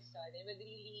person.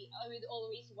 I would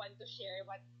always want to share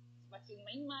what's in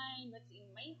my mind, what's in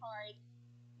my heart.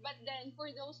 But then for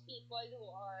those people who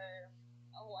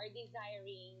are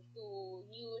desiring to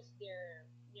use their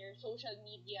social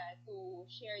media to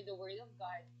share the word of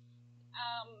God,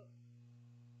 um,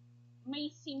 my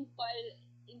simple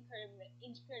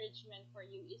encouragement for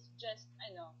you is just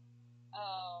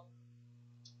um,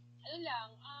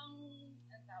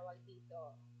 ang tawag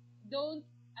dito, don't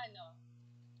ano,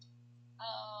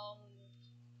 um,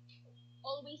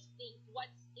 always think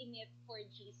what's in it for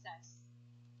Jesus.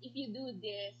 If you do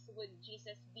this, would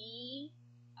Jesus be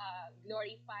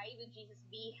glorified? Would Jesus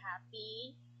be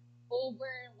happy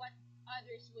over what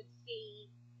others would say?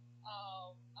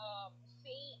 Um, um,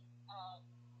 say, um,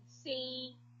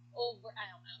 say over.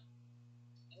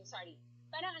 I'm sorry.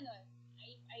 Parang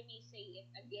I may say it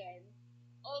again.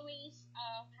 Always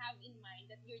have in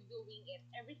mind that you're doing it.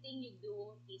 Everything you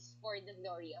do is for the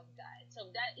glory of God. So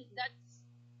that if that's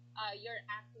your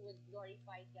act would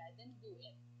glorify God, then do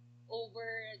it.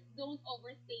 Don't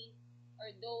overthink or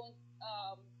don't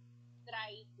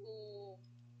try to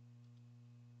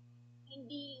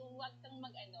wag kang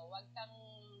wag kang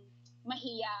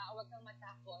mahiya, wag kang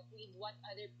matakot with what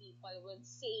other people would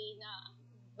say na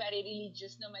very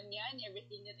religious naman yan.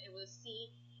 Everything that I will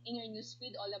see in your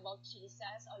newsfeed all about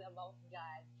Jesus, all about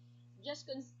God. Just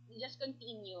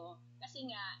continue. Kasi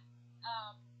nga,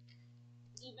 um,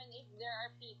 even if there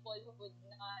are people who would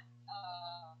not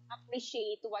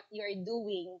appreciate what you're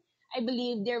doing, I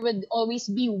believe there would always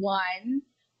be one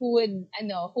who would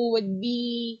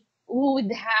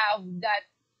have that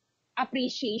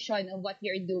appreciation of what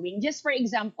you're doing. Just for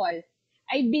example,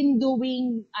 I've been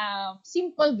doing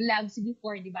simple vlogs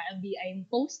before, di ba? I'm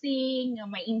posting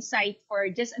my insight for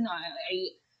just a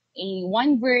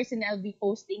one verse, and I'll be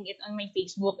posting it on my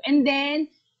Facebook. And then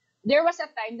there was a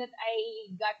time that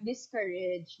I got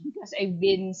discouraged because I've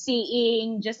been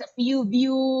seeing just a few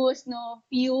views, no,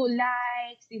 few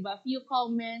likes, diba, few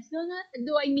comments. No, no,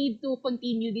 do I need to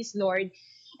continue this, Lord?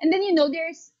 And then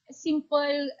there's a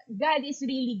simple. God is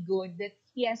really good that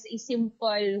He has a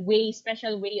simple way,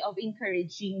 special way of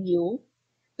encouraging you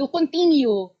to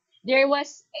continue. There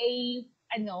was a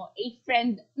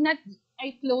friend, not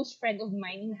a close friend of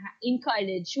mine in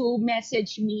college who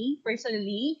messaged me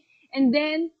personally, and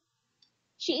then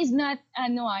she is not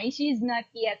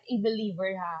yet a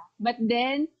believer, ha. But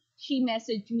then she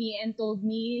messaged me and told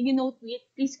me, Tweet,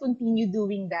 please continue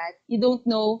doing that. You don't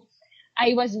know,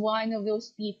 I was one of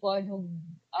those people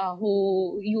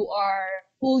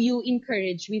who you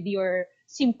encourage with your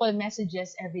simple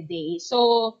messages every day.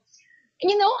 So,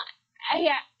 you know,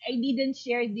 I didn't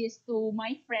share this to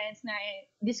my friends na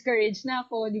discouraged na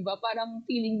ako, 'di ba? Parang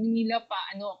feeling nila pa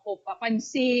ako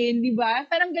papansin, 'di ba?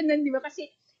 Parang ganun, 'di ba? Kasi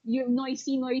yung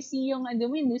noisy yung mo,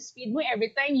 yung newsfeed mo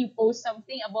every time you post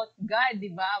something about God,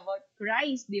 'di ba? About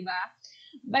Christ, 'di ba?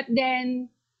 But then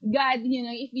God,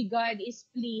 if God is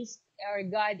pleased or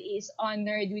God is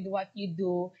honored with what you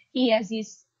do, He has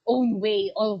His own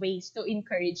way always to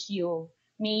encourage you.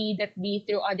 May that be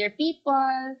through other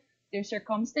people, their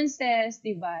circumstances,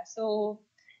 'di ba? So,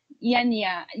 yan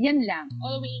lang.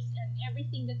 Always and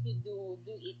everything that you do,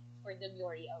 do it for the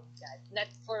glory of God. Not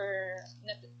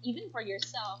even for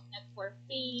yourself, not for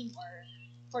fame or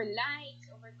for likes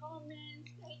or for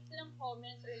comments. Kahit lang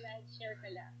comments or likes, share ka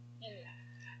lang. Yan lang.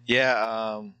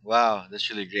 Yeah, wow, that's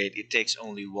really great. It takes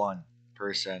only one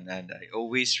person, and I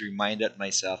always reminded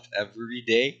myself every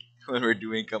day when we're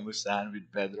doing Kamustahan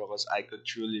with Pedro because I could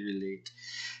truly relate.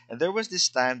 And there was this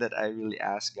time that I really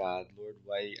asked God, Lord,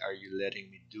 why are you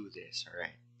letting me do this? All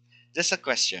right. Just a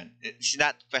question. It's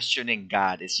not questioning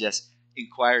God, it's just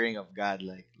inquiring of God,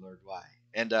 like, Lord, why?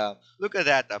 And look at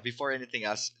that. Before anything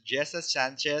else, Jessa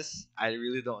Sanchez, I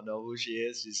really don't know who she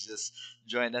is. She's just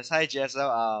joined us. Hi, Jessa.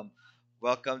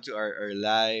 Welcome to our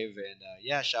live. And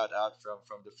yeah, shout out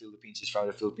from the Philippines. She's from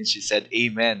the Philippines. She said,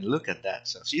 Amen. Look at that.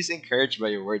 So she's encouraged by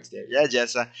your words there. Yeah,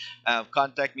 Jessa.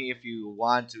 Contact me if you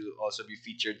want to also be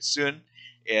featured soon.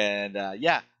 And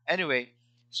yeah, anyway,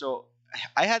 so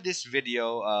I had this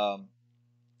video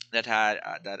that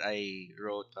I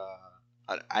wrote.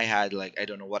 I had, like, I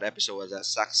don't know what episode was that.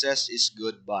 Success is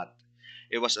good, but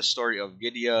it was a story of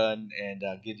Gideon, and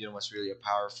Gideon was really a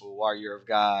powerful warrior of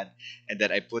God, and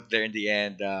that I put there in the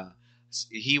end.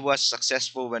 He was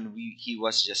successful when he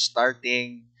was just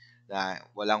starting.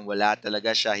 Walang wala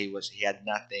talaga siya. He had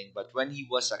nothing. But when he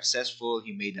was successful,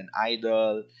 he made an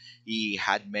idol. He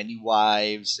had many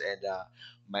wives, and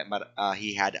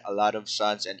he had a lot of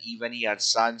sons, and even he had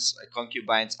sons,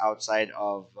 concubines outside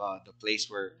of the place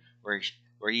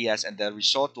where he has, and the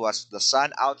result was the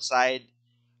son outside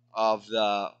of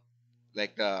the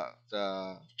like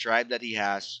the tribe that he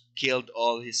has killed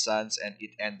all his sons, and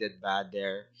it ended bad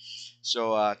there.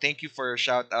 So thank you for your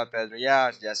shout out, Pedro.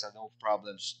 Yeah, yes, no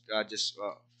problems. Just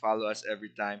follow us every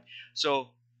time. So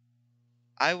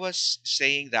I was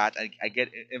saying that I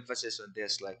get emphasis on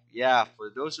this, like, yeah,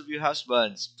 for those of you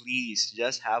husbands, please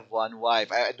just have one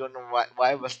wife. I don't know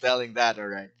why I was telling that, all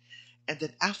right. And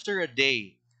then after a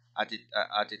day at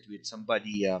it with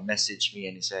somebody messaged me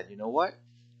and he said, you know what?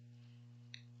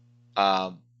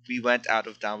 Um, we went out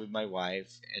of town with my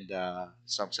wife and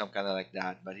some kind of like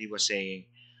that. But he was saying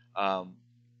um,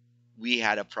 we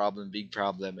had a problem, big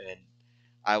problem, and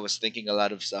I was thinking a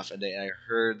lot of stuff, and then I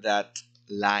heard that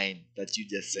line that you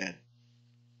just said,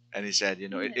 and he said,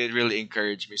 it really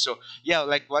encouraged me. So yeah,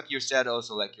 like what you said,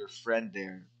 also like your friend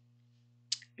there,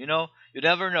 you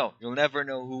never know. You'll never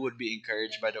know who would be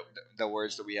encouraged by the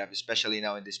words that we have, especially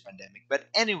now in this pandemic. But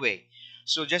anyway,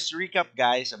 so just to recap,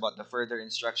 guys, about the further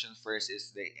instructions. First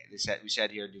is we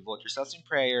said here, devote yourselves in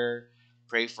prayer,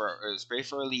 pray for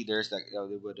our leaders that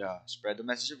they would spread the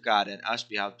message of God, and us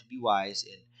we have to be wise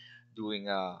in doing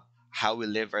how we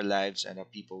live our lives, and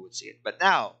people would see it. But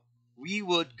now we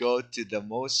would go to the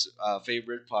most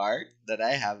favorite part that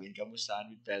I have in Kamustahan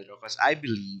with Pedro, because I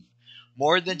believe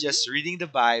more than just reading the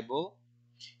Bible.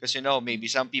 Because maybe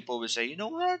some people will say, you know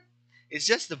what? It's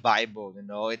just the Bible.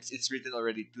 It's written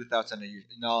already 2,000 years.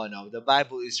 No, no, the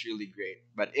Bible is really great.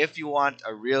 But if you want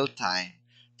a real time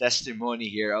testimony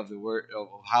here of the word of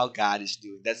how God is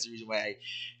doing, that's the reason why I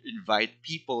invite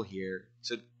people here.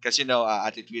 So because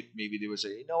at the tweet maybe they will say,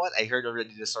 you know what? I heard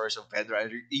already the stories of Pedro. I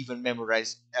even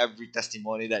memorized every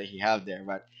testimony that he have there.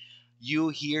 But you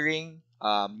hearing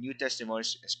new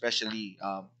testimonies, especially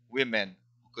women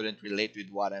who couldn't relate with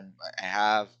what I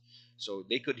have, so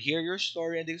they could hear your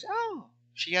story and they say, "Oh,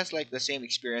 she has like the same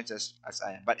experience as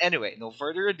I am." But anyway, no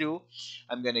further ado,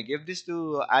 I'm gonna give this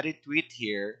to Adi Tweet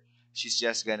here. She's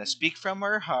just gonna speak from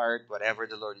her heart, whatever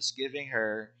the Lord is giving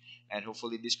her, and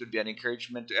hopefully this could be an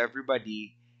encouragement to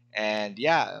everybody. And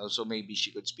yeah, also maybe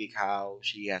she could speak how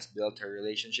she has built her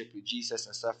relationship with Jesus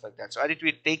and stuff like that. So Adi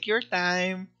Tweet, take your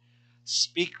time,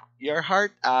 speak your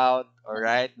heart out, all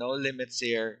right? No limits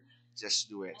here. Just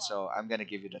do it. So I'm going to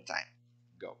give you the time.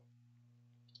 Go.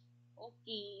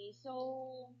 Okay,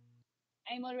 so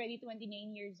I'm already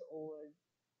 29 years old,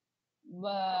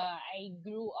 but I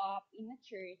grew up in a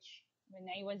church. When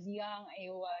I was young,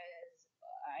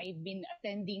 I've been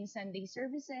attending Sunday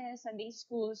services, Sunday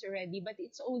schools already, but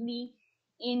it's only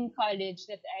in college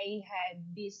that I had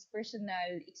this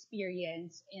personal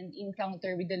experience and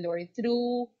encounter with the Lord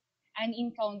through an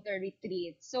encounter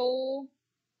retreat. So,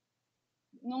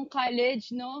 nung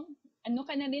college, no, ano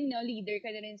ka na rin, no, leader ka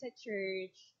na rin sa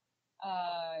church.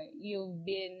 You've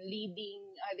been leading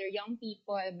other young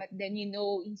people, but then you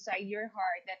know inside your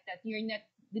heart that you're not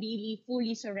really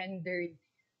fully surrendered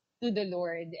to the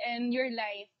Lord. And your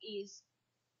life is,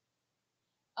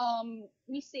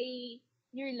 we say,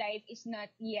 your life is not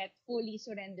yet fully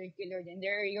surrendered to Lord, and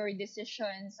your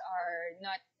decisions are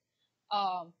not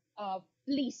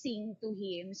pleasing to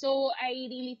Him. So I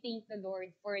really thank the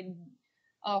Lord for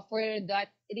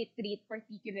that retreat,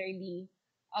 particularly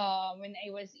when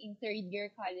I was in third year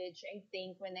college. I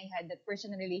think when I had that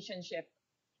personal relationship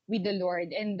with the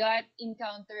Lord, and that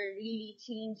encounter really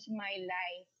changed my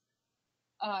life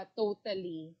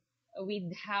totally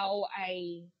with how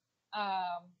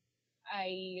um,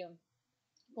 I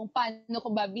kung paano ko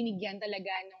ba binigyan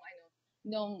talaga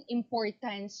nung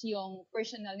importance yung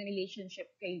personal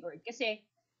relationship kay Lord. Kasi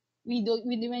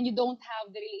when you don't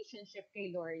have the relationship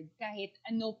kay Lord, kahit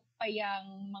ano pa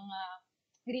yung mga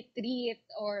retreat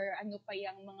or ano pa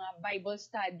yung mga Bible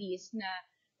studies na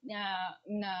na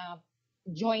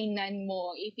joinan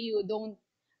mo, if you don't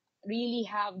really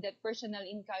have that personal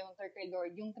encounter kay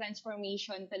Lord, yung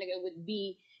transformation talaga would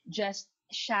be just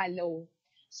shallow.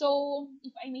 So,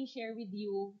 if I may share with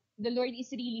you, the Lord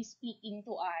is really speaking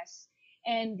to us,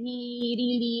 and He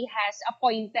really has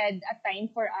appointed a time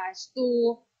for us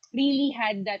to really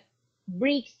had that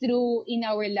breakthrough in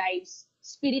our lives,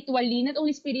 spiritually, not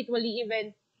only spiritually,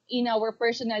 even in our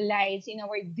personal lives, in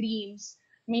our dreams,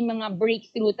 may mga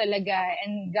breakthrough talaga,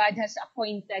 and God has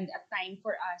appointed a time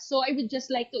for us. So I would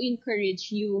just like to encourage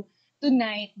you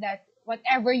tonight that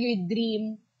whatever your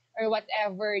dream or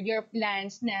whatever your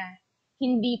plans na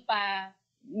hindi pa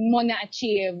mo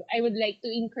na-achieve, I would like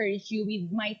to encourage you with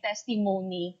my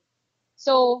testimony.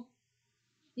 So,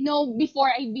 before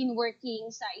I've been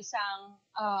working sa isang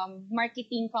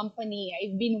marketing company.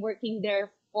 I've worked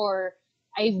there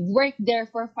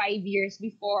for 5 years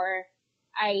before.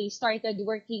 I started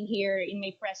working here in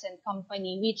my present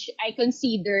company, which I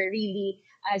consider really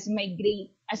as my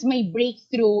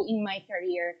breakthrough in my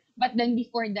career. But then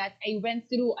before that, I went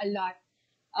through a lot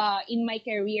in my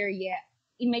career,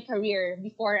 in my career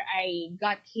before I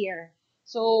got here.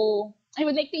 So I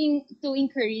would like to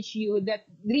encourage you that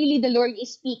really the Lord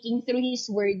is speaking through His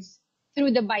words,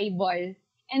 through the Bible.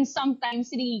 And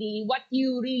sometimes really what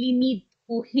you really need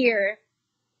to hear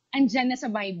andyan na sa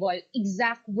Bible,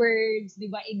 exact words, 'di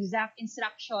ba? Exact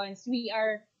instructions. We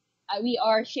are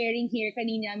sharing here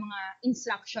kanina mga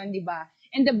instruction, 'di ba?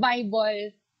 And the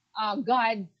Bible,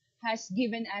 God has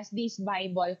given us this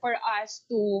Bible for us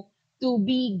to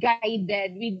be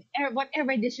guided with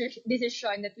whatever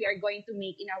decision that we are going to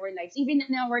make in our lives, even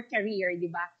in our career,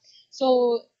 'di ba?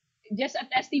 So just a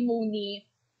testimony.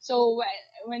 So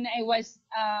when I was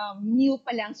new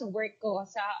pa lang sa work ko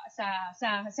sa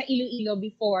Iloilo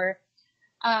before,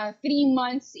 3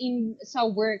 months in sa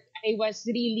work, I was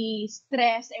really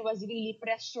stressed. I was really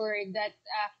pressured that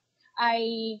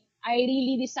I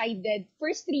really decided,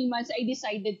 first 3 months, I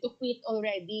decided to quit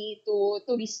already, to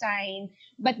resign.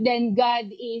 But then God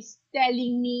is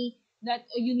telling me that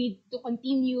you need to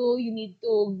continue, you need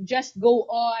to just go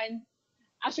on.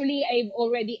 Actually, I've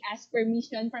already asked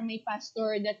permission from my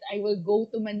pastor that I will go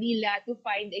to Manila to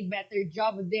find a better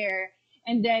job there.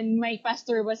 And then my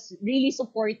pastor was really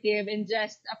supportive and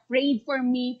just prayed for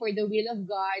me for the will of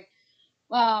God.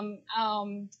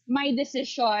 My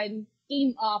decision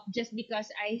came up just because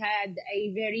I had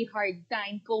a very hard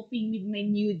time coping with my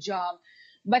new job.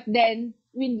 But then,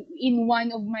 in one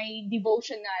of my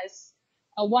devotionals,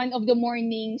 one of the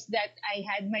mornings that I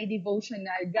had my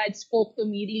devotional, God spoke to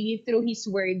me really through His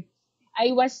Word.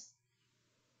 I was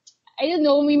I don't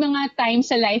know, may mga times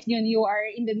sa life yun, you are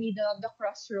in the middle of the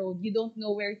crossroad. You don't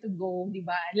know where to go, di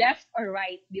ba? Left or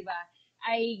right, di ba?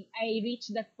 I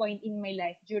reached that point in my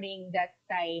life during that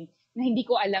time na hindi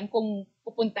ko alam kung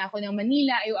pupunta ako ng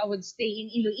Manila, I would stay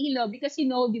in Iloilo because di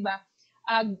ba,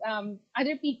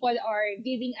 other people are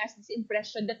giving us this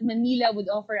impression that Manila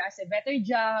would offer us a better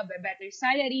job, a better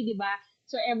salary, di ba?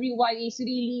 So everyone is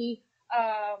really,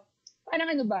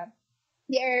 parang ano ba,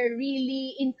 they're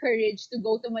really encouraged to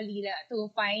go to Manila to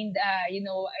find, a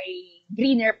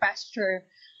greener pasture.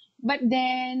 But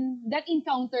then that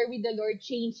encounter with the Lord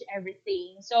changed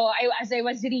everything. So as I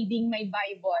was reading my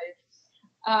Bible,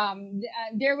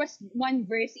 there was one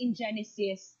verse in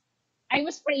Genesis. I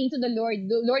was praying to the Lord,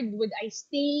 Lord, would I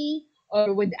stay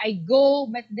or would I go?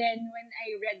 But then when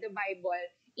I read the Bible,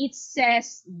 it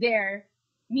says there,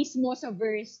 mismo sa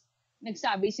verse,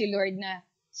 nagsabi si Lord na,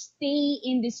 stay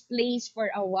in this place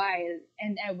for a while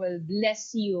and I will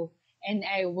bless you and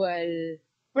I will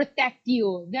protect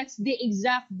you. That's the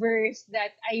exact verse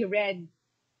that I read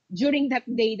during that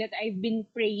day that I've been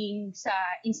praying sa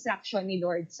instruction ni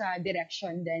Lord, sa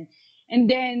direction then. And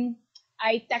then,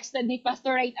 I texted ni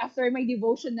Pastor right after my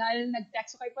devotional.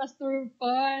 Nag-text ko kay Pastor,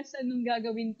 Pas, anong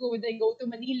gagawin ko? Would I go to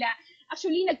Manila?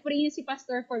 Actually, nag-pray si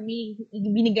Pastor for me.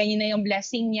 Binigay niya na yung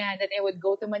blessing niya that I would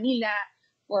go to Manila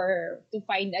to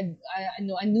find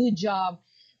a new job.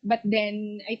 But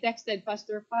then I texted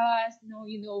Pastor Paz,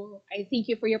 I thank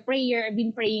you for your prayer. I've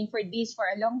been praying for this for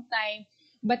a long time.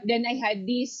 But then I had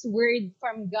this word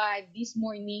from God this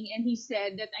morning and He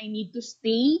said that I need to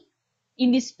stay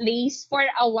in this place for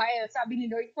a while. Sabi ni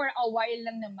Lord, for a while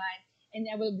lang naman. And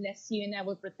I will bless you and I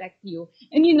will protect you.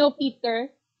 And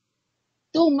Peter,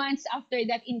 2 months after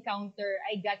that encounter,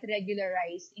 I got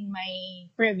regularized in my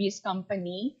previous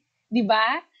company.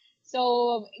 Diba?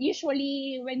 So,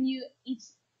 usually,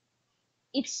 it's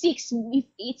if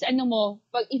it's ano mo,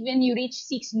 pag even you reach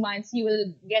 6 months, you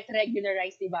will get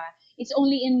regularized, diba? It's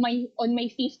only on my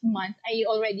fifth month, I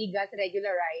already got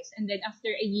regularized. And then after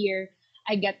a year,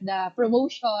 I got the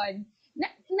promotion.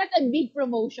 Not a big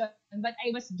promotion, but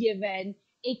I was given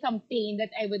a campaign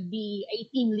that I would be a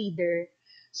team leader.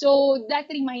 So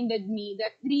that reminded me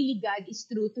that really God is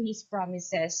true to His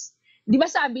promises. Di ba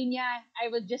sabi niya, I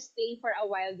will just stay for a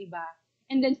while, di ba?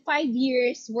 And then 5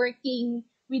 years working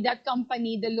with that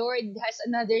company, the Lord has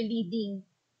another leading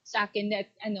sa akin that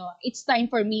it's time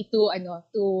for me to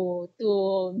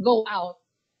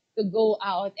go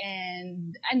out,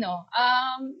 and I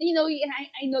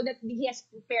know that He has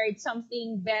prepared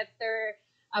something better,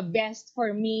 best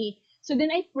for me. So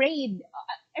then I prayed.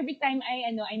 Every time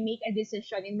I make a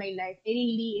decision in my life, I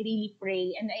really really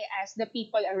pray and I ask the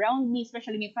people around me,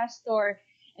 especially my pastor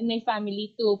and my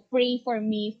family, to pray for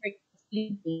me for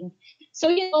sleeping.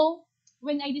 So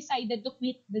when I decided to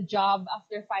quit the job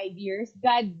after 5 years,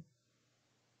 God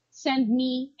sent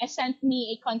me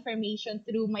a confirmation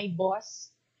through my boss.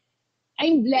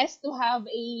 I'm blessed to have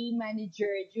a manager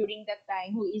during that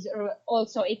time who is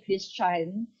also a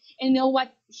Christian. And know what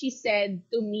she said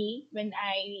to me when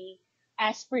I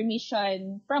asked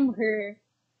permission from her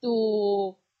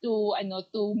to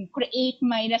create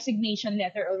my resignation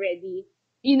letter already.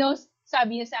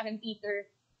 Sabi niya sa akin, Peter,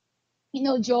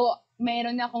 Joe,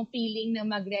 meron akong feeling na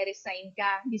magre-resign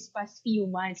ka this past few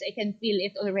months. I can feel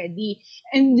it already.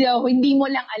 And hindi mo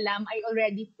lang alam, I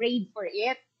already prayed for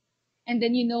it. And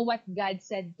then you know what God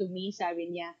said to me?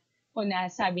 Sabi niya,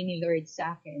 sabi ni Lord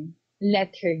sa akin,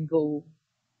 let her go.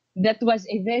 That was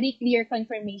a very clear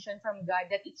confirmation from God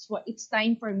that it's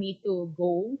time for me to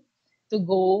go.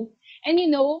 And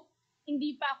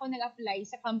hindi pa ako nag-apply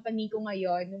sa company ko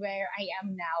ngayon where I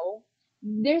am now.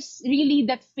 There's really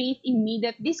that faith in me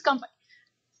that this company,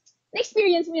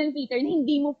 na-experience mo yan, Peter, na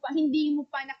hindi mo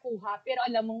pa nakuha, pero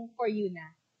alam mong for you na.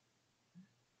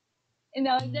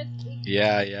 Yeah, That's the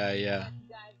yeah, faith yeah.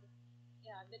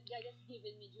 that God has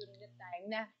given me during that time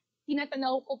na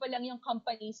tinatanaw ko pa lang yung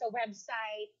company sa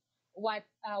website, what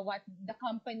the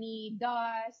company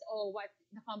does or what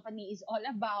the company is all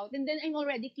about, and then I'm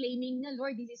already claiming na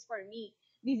Lord, this is for me.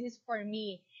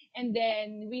 And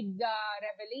then with the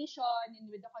revelation and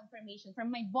with the confirmation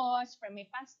from my boss, from my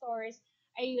pastors,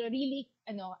 I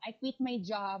quit my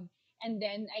job. And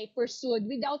then I pursued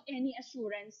without any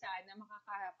assurance na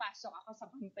makakapasok ako sa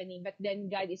company. But then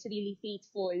God is really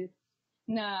faithful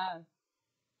na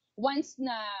once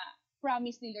na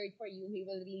promise ni Lord for you, He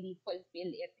will really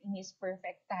fulfill it in His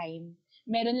perfect time.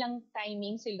 Meron lang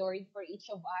timing si Lord for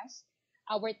each of us.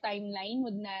 Our timeline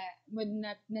would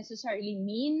not necessarily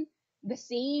mean the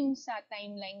same sa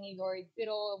timeline ni Lord.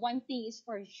 Pero one thing is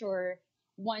for sure,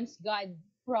 once God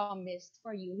promised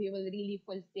for you, He will really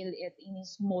fulfill it in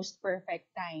His most perfect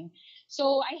time.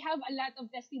 So I have a lot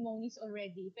of testimonies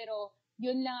already, pero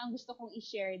yun lang ang gusto kong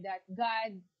i-share, that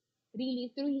God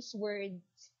really through His word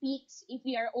speaks if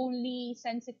we are only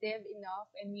sensitive enough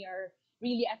and we are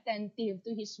really attentive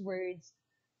to His words.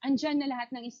 Andyan na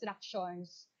lahat ng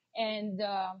instructions, and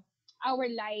our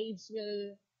lives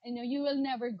will, you will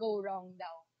never go wrong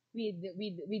now with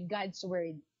God's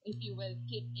word if you will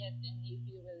keep it and if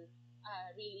you will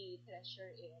really treasure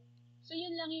it. So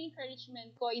yun lang yung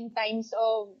encouragement ko in times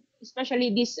of,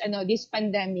 especially this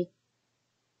pandemic.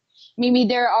 Maybe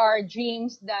there are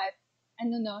dreams that,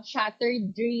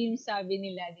 shattered dreams, sabi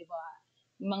nila, di ba?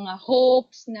 Mga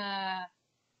hopes na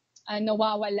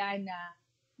nawawala na.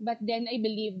 But then I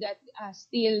believe that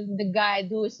still the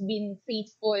God who's been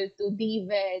faithful to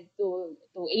David, to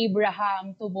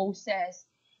Abraham, to Moses,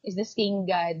 is the same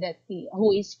God who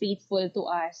is faithful to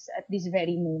us at this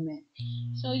very moment.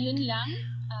 So yun lang.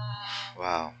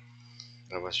 Wow,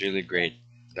 that was really great.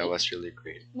 That If was really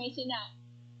great. may sina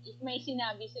if may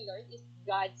sinabi si Lord, if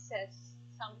God says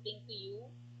something to you,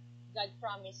 God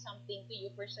promised something to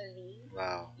you personally,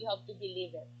 Wow. you have to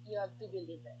believe it. You have to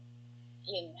believe it.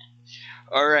 Yun nga.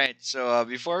 All right. So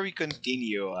before we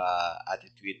continue, at the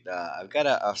tweet, I've got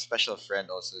a special friend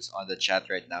also is on the chat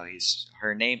right now.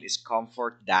 Her name is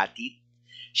Comfort Dati.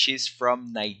 She's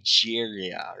from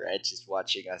Nigeria, right? She's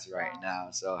watching us right Wow. now.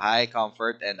 So hi,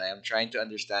 Comfort, and I am trying to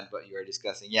understand what you are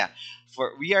discussing. Yeah,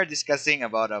 for we are discussing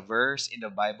about a verse in the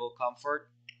Bible,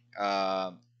 Comfort.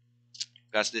 Um,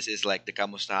 because this is like the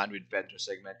Kamustahan with Pedro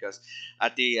segment. Because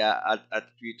at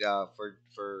tweet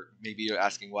for maybe you're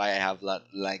asking why I have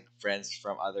like friends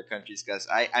from other countries. Because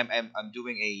I'm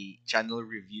doing a channel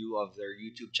review of their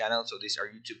YouTube channel. So these are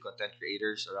YouTube content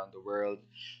creators around the world.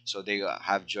 So they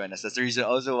have joined us. That's the reason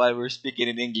also why we're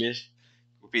speaking in English.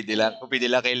 Kupidi lang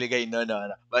kay Ligay. No, no,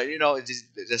 no. But it's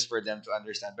just for them to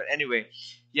understand. But anyway,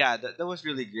 yeah, that was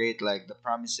really great. Like the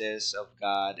promises of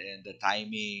God and the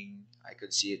timing. I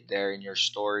could see it there in your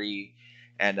story,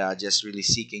 and just really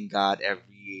seeking God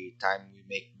every time we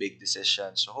make big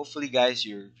decisions. So hopefully, guys,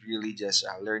 you're really just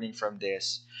learning from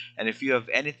this. And if you have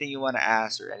anything you want to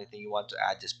ask or anything you want to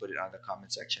add, just put it on the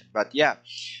comment section. But yeah,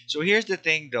 so here's the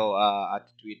thing, though, at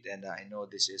the tweet, and I know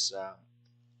this is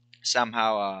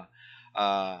somehow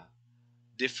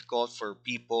difficult for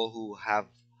people who have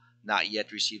not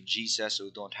yet received Jesus, who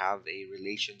don't have a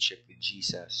relationship with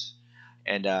Jesus.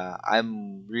 And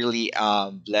I'm really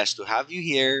blessed to have you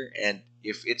here. And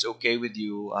if it's okay with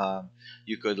you,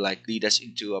 you could like lead us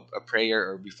into a prayer,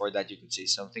 or before that, you could say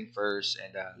something first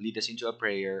and lead us into a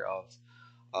prayer of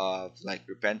like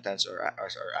repentance, or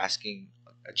asking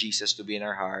Jesus to be in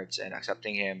our hearts and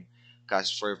accepting Him. Because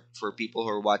for people who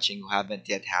are watching who haven't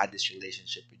yet had this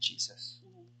relationship with Jesus.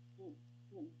 Mhm.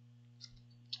 Mhm.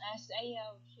 As I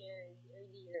have shared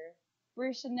earlier,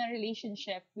 personal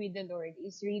relationship with the Lord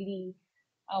is really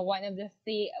one of the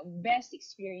best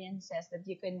experiences that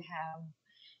you can have.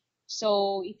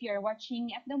 So if you're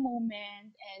watching at the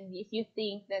moment and if you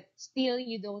think that still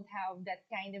you don't have that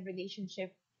kind of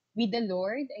relationship with the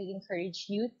Lord, I encourage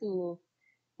you to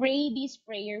pray this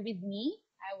prayer with me.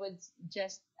 I would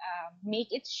just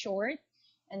make it short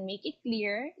and make it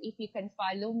clear. If you can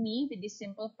follow me with this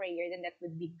simple prayer, then that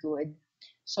would be good.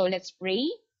 So let's pray.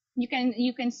 You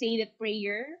can say that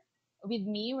prayer with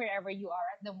me wherever you are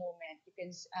at the moment.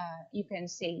 You can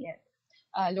say it.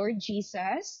 Lord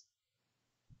Jesus,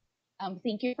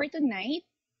 thank you for tonight,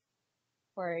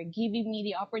 for giving me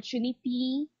the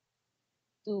opportunity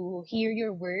to hear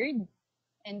your word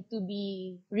and to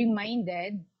be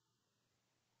reminded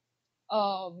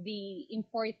of the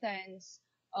importance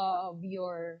of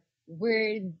your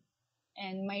word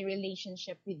and my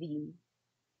relationship with you.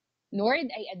 Lord,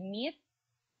 I admit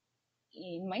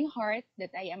in my heart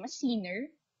that I am a sinner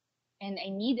and I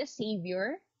need a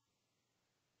savior.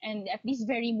 And at this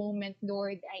very moment,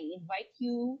 Lord, I invite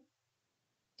you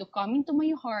to come into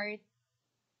my heart,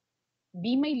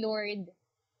 be my Lord,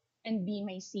 and be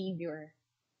my savior.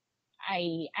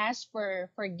 I ask for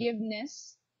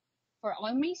forgiveness for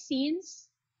all my sins,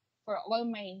 for all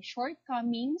my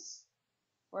shortcomings,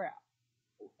 for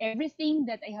everything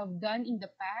that I have done in the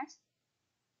past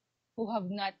who have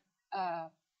not uh,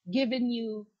 given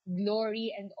you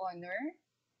glory and honor.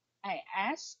 I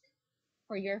ask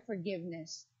for your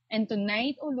forgiveness. And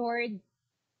tonight, O Lord,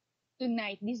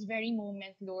 tonight, this very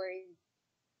moment, Lord,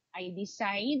 I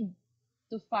decide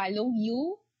to follow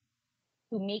you,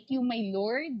 to make you my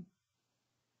Lord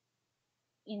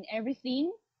in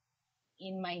everything,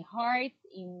 in my heart,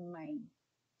 in my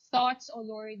thoughts, O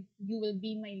Lord. You will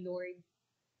be my Lord.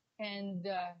 And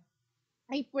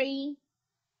I pray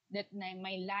that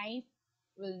my life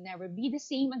will never be the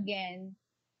same again,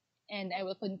 and I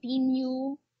will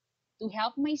continue to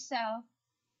help myself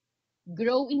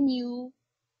grow in you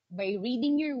by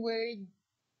reading your word,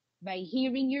 by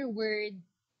hearing your word,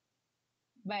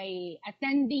 by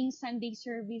attending Sunday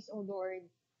service, O Lord,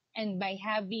 and by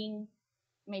having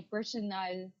my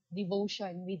personal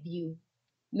devotion with you.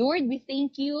 Lord, we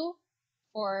thank you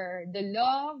for the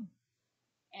love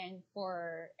and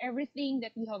for everything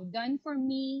that you have done for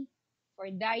me, for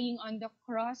dying on the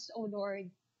cross, O Lord,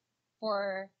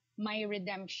 for my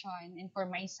redemption and for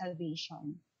my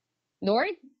salvation.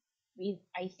 Lord,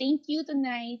 I thank you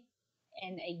tonight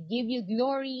and I give you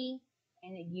glory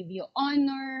and I give you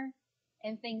honor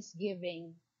and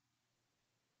thanksgiving.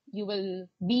 You will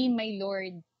be my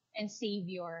Lord and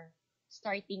Savior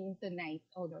starting tonight,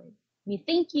 oh Lord. We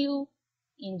thank you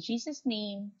in Jesus'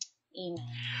 name. Amen.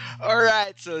 All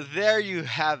right, so there you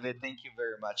have it. Thank you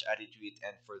very much, Aditwit.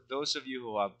 And for those of you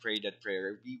who have prayed that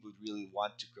prayer, we would really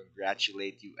want to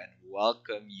congratulate you and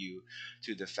welcome you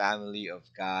to the family of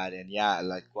God. And yeah,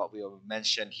 like what we have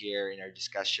mentioned here in our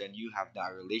discussion, you have now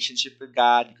a relationship with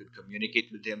God. You could communicate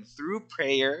with Him through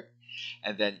prayer.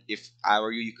 And then, if I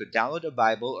were you, you could download a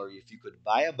Bible, or if you could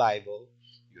buy a Bible,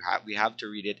 we have to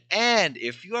read it. And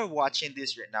if you are watching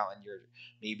this right now and you're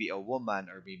maybe a woman,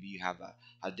 or maybe you have a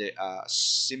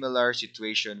similar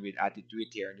situation with Attitude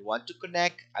here and you want to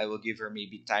connect, I will give her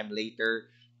maybe time later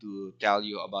to tell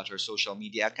you about her social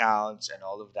media accounts and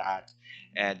all of that.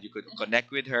 And you could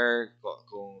connect with her.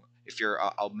 If you're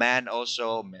a man,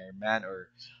 also, married man, or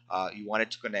you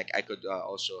wanted to connect, I could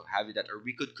also have you that, or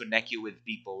we could connect you with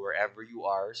people wherever you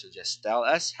are. So just tell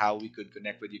us how we could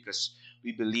connect with you, because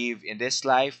we believe in this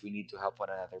life we need to help one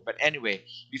another. But anyway,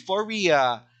 before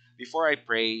I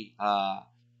pray,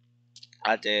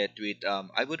 at a tweet,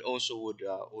 I would also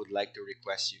would like to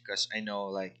request you, because I know,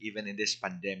 like, even in this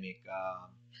pandemic,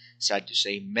 sad to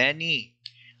say, many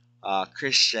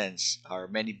Christians or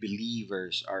many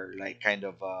believers are like kind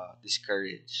of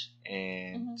discouraged,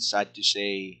 and Mhm. sad to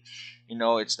say,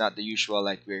 it's not the usual,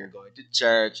 like we're going to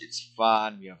church, it's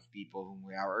fun, we have people whom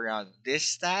we are around.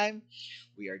 This time,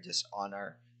 we are just on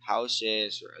our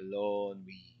houses or alone.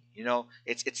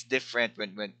 It's different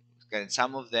when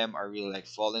some of them are really like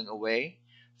falling away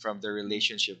from the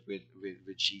relationship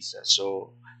with Jesus.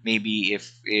 So maybe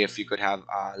if you could have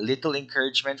a little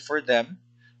encouragement for them,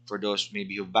 for those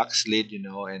maybe who backslid,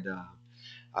 and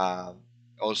um,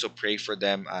 also pray for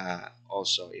them,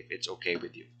 also, if it's okay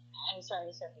with you. I'm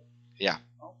sorry, sorry. Yeah.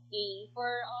 Okay,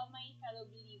 for all my fellow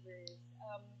believers,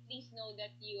 please know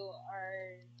that you're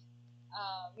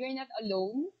not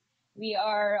alone. We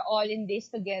are all in this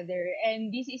together,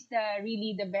 and this is the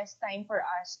really the best time for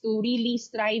us to really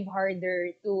strive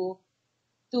harder to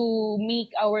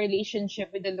make our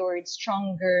relationship with the Lord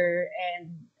stronger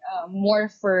and more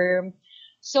firm.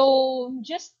 So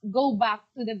just go back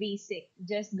to the basic.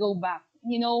 Just go back.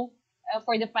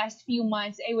 For the past few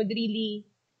months, I would really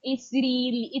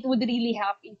it would really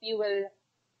help if you will.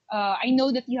 I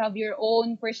know that you have your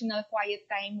own personal quiet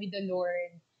time with the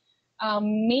Lord.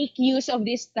 Make use of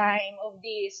this time, of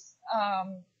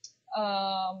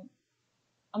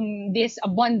um, this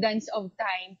abundance of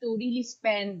time to really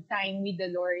spend time with the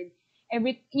Lord.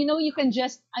 You can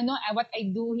just, I know what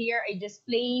I do here. I just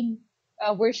play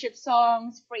worship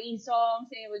songs, praise songs,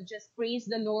 and I would just praise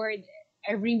the Lord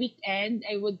every weekend.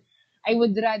 I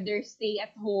would rather stay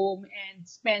at home and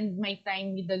spend my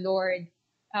time with the Lord.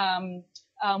 Um,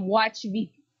 watch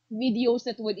videos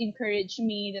that would encourage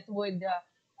me, that would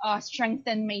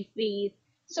strengthen my faith.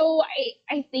 So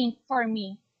I think for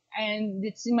me, and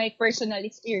it's my personal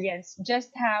experience, just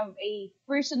have a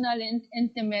personal and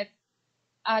intimate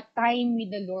time with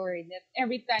the Lord. That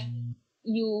every time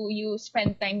you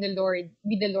spend time with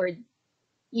the Lord,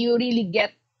 you really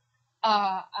get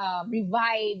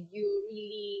revived. You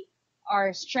really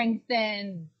are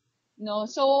strengthened. No,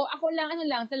 so ako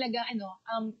lang talaga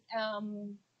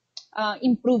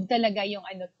improve talaga yung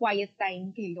quiet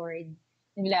time kay Lord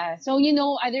nila. So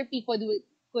other people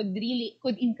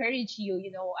could encourage you.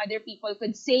 Other people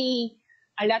could say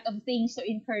a lot of things to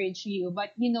encourage you,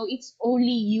 but it's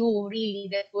only you really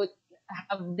that would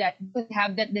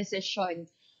have that decision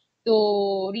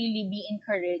to really be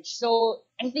encouraged. So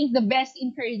I think the best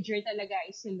encourager talaga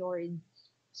is the Lord.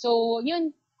 So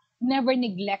yun, never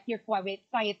neglect your quiet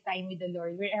time with the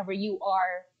Lord wherever you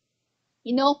are.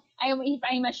 If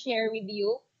I must share with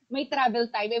you, my travel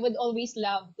time, I would always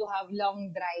love to have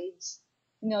long drives.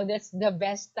 That's the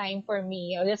best time for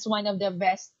me. That's one of the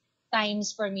best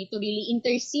times for me to really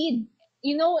intercede.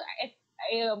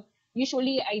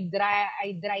 Usually I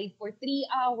drive for 3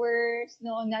 hours,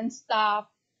 no, nonstop.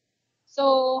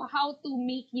 So, how to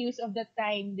make use of the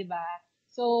time, di ba?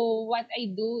 So, what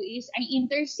I do is I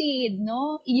intercede,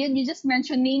 no? You just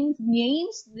mentioning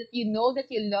names that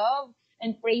that you love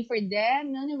and pray for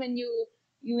them. No? When you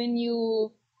when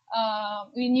you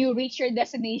reach your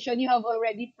destination, you have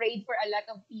already prayed for a lot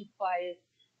of people.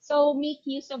 So, make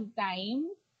use of time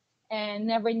and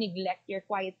never neglect your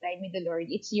quiet time with the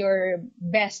Lord. It's your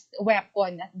best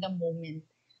weapon at the moment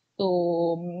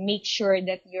to make sure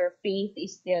that your faith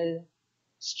is still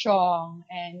strong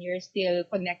and you're still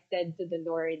connected to the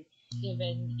Lord,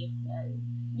 even if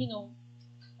you know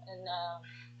and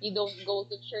you don't go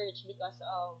to church because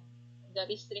of the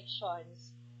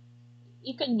restrictions.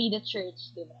 You can be the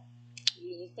church, diba?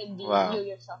 You Wow.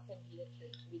 yourself can be the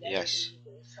church with other Yes.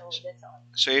 believers. So that's all.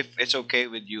 So if it's okay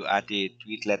with you, Ati,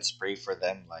 tweet, let's pray for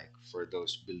them, like for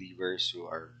those believers who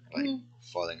are like Mm,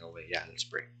 falling away. Yeah, let's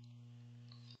pray.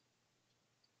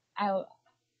 I'll,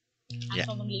 Yeah.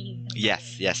 ako maglilid ng prayer.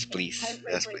 Yes, yes, Okay, I'll please.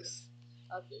 pray Yes, for you. please.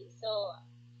 Okay, so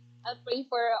I'll pray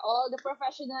for all the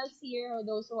professionals here,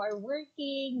 those who are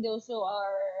working, those who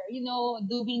are,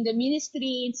 doing the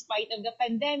ministry in spite of the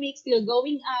pandemic, still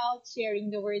going out,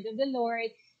 sharing the word of the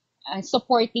Lord,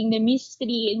 supporting the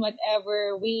ministry in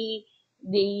whatever way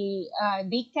they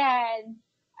can.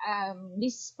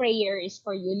 This prayer is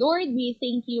for you, Lord. We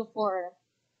thank you for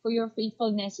your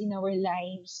faithfulness in our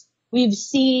lives. We've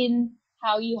seen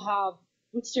how you have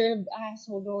preserved us,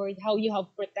 oh Lord, how you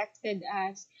have protected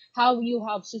us, how you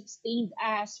have sustained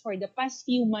us for the past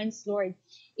few months, Lord.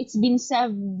 It's been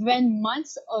 7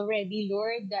 months already,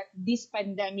 Lord, that this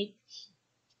pandemic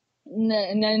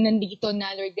nandito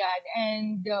na, Lord God.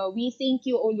 And we thank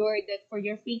you, O Lord, that for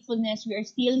your faithfulness, we are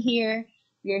still here,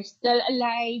 we are still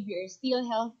alive, we are still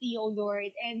healthy, O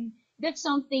Lord. And that's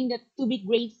something that to be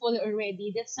grateful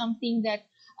already. That's something that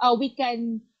we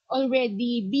can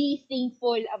already be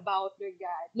thankful about, Lord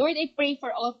God. Lord, I pray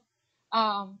for all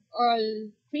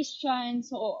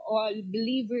Christians, all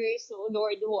believers, oh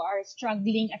Lord, who are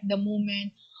struggling at the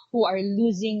moment, who are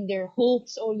losing their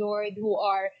hopes, oh Lord, who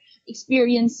are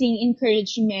experiencing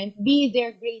encouragement. Be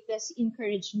their greatest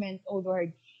encouragement, oh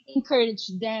Lord.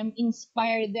 Encourage them,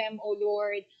 inspire them, oh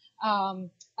Lord.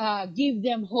 Give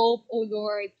them hope, oh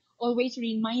Lord. Always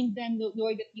remind them,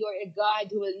 Lord, that you are a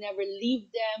God who will never leave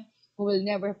them, who will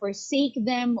never forsake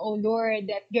them, oh Lord,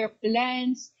 that your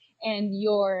plans and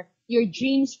your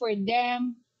dreams for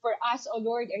them, for us, oh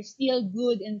Lord, are still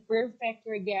good and perfect,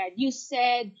 Lord God. You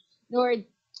said, Lord,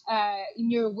 in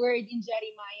your word in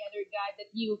Jeremiah, Lord God, that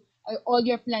all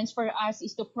your plans for us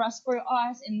is to prosper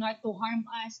us and not to harm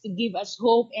us, to give us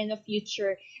hope and a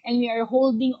future. And we are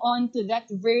holding on to that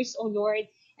verse, oh Lord.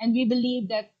 And we believe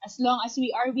that as long as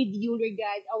we are with you, Lord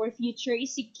God, our future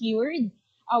is secured.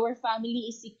 Our family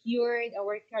is secured.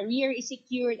 Our career is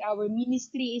secured. Our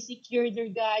ministry is secured,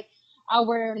 Lord God.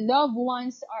 Our loved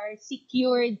ones are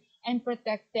secured and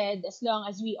protected as long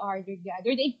as we are, Lord God.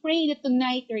 Lord, I pray that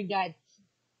tonight, Lord God,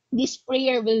 this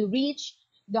prayer will reach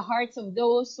the hearts of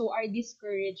those who are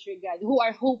discouraged, Lord God, who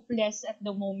are hopeless at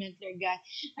the moment, Lord God.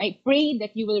 I pray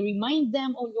that you will remind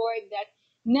them, O Lord, that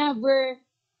never,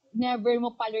 never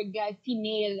mo pa, Lord God,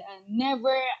 pinail,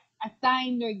 never a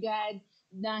time, Lord God,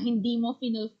 na hindi mo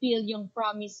finulfill yung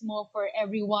promise mo for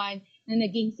everyone na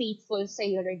naging faithful sa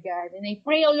iyo, Lord God. And I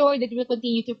pray, O Lord, that you will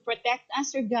continue to protect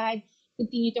us, Lord God,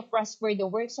 continue to prosper the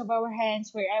works of our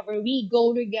hands wherever we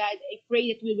go, Lord God. I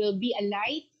pray that we will be a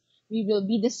light, we will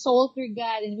be the salt, Lord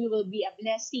God, and we will be a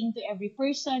blessing to every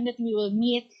person that we will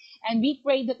meet. And we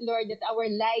pray that, Lord, that our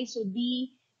lives will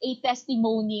be a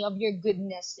testimony of your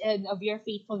goodness and of your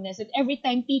faithfulness. That every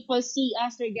time people see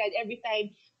us, Lord God, every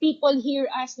time people hear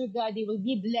us, Lord God, they will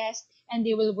be blessed and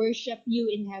they will worship you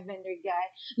in heaven, Lord God.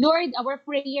 Lord, our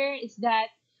prayer is that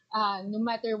no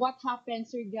matter what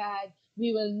happens, Lord God,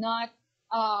 we will not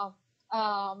uh,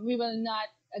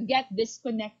 get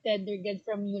disconnected, Lord God,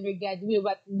 from you, Lord God.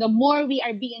 The more we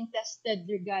are being tested,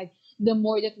 Lord God, the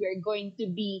more that we are going to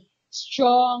be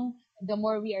strong, the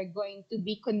more we are going to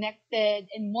be connected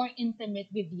and more intimate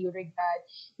with you, Lord God.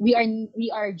 We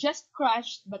are just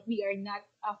crushed, but we are not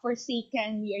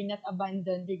forsaken. We are not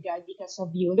abandoned, Lord God, because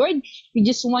of you, Lord. We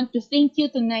just want to thank you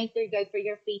tonight, Lord God, for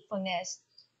your faithfulness.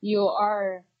 You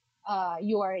are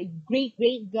you are a great,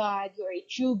 great God. You are a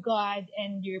true God,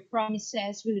 and your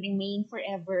promises will remain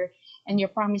forever, and your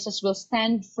promises will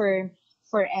stand firm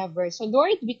forever. So,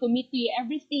 Lord, we commit to you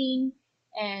everything,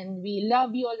 and we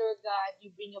love you, O Lord God.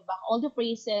 We bring you back all the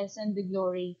praises and the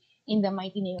glory in the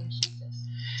mighty name of Jesus.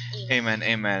 Amen. Amen,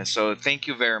 amen. So thank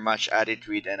you very much,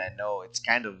 Aditweet, and I know it's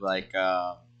kind of like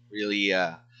really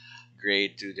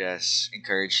great to just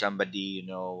encourage somebody.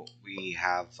 We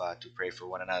have to pray for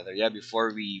one another. Yeah,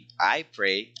 before I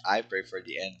pray for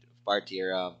the end part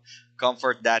here.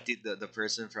 Comfort Dati, the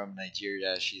person from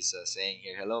Nigeria. She's saying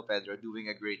here, hello Pedro, doing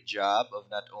a great job of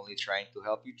not only trying to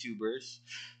help YouTubers,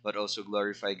 but also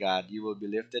glorify God. You will be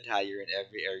lifted higher in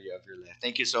every area of your life.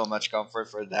 Thank you so much, Comfort,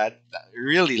 for that.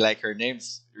 Really, like her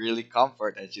name's really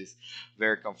Comfort, and she's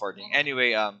very comforting.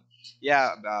 Anyway,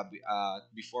 yeah,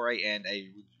 before I end, I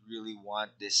would really want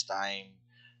this time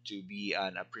to be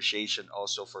an appreciation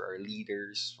also for our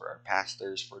leaders, for our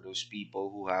pastors, for those people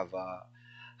who have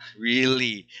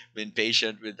really been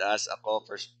patient with us. Ako,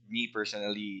 for me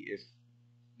personally, if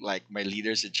like my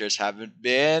leaders in church haven't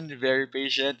been very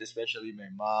patient, especially my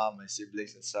mom, my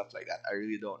siblings, and stuff like that. I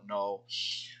really don't know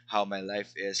how my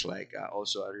life is like.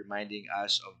 Also, reminding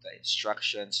us of the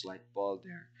instructions, like Paul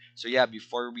there. So yeah,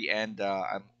 before we end,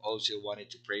 I'm also wanted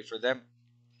to pray for them,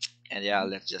 and yeah,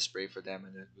 let's just pray for them,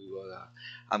 and then we will.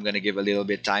 I'm gonna give a little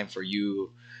bit time for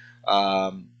you,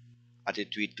 um, at a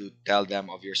tweet to tell them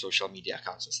of your social media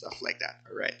accounts and stuff like that.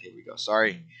 All right, here we go.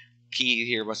 Sorry, Key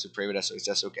here wants to pray with us, so it's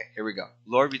just okay. Here we go.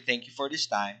 Lord, we thank you for this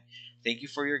time. Thank you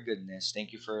for your goodness.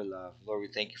 Thank you for your love. Lord, we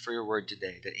thank you for your word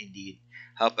today that indeed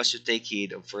help us to take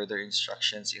heed of further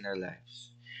instructions in our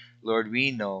lives. Lord,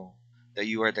 we know that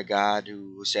you are the God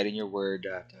who said in your word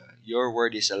that your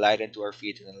word is a light unto our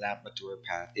feet and a lamp unto our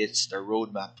path. It's the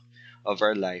roadmap of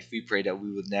our life. We pray that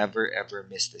we will never ever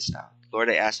miss this out. Lord,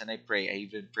 I ask and I pray. I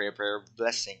even pray a prayer of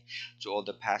blessing to all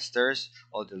the pastors,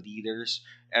 all the leaders,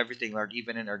 everything, Lord,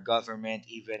 even in our government,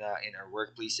 even in our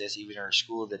workplaces, even our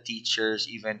school, the teachers,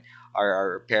 even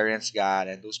our parents, God,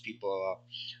 and those people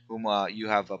whom you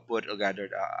have put, oh God,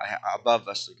 Lord, above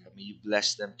us, Lord God. May you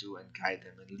bless them too and guide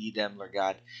them and lead them, Lord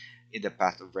God, in the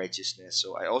path of righteousness.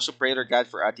 So I also pray, Lord God,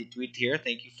 for Ati Tweet here.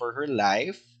 Thank you for her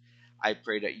life. I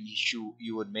pray that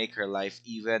you would make her life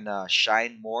even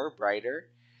shine more brighter.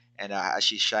 And as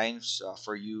she shines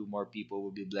for you, more people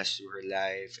will be blessed through her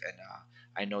life. And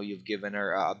I know you've given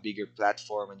her a bigger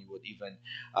platform, and you would even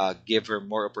give her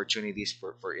more opportunities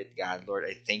for it, God. Lord,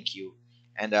 I thank you.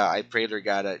 And I pray, Lord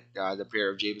God, that the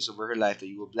prayer of James over her life, that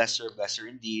you will bless her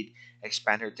indeed,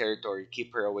 expand her territory,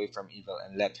 keep her away from evil,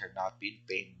 and let her not be in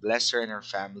pain. Bless her and her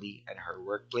family and her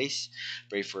workplace.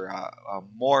 Pray for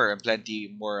more and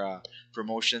plenty more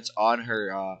promotions on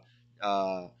her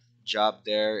job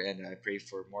there, and I pray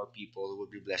for more people who will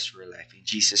be blessed through her life. In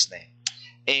Jesus' name.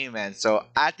 Amen. So,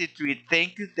 Attitude,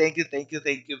 thank you, thank you, thank you,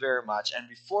 thank you very much. And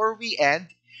before we end,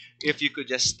 if you could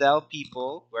just tell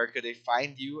people where could they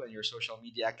find you and your social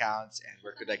media accounts, and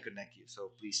where could I connect you.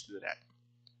 So please do that.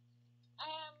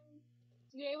 Um,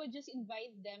 so I would just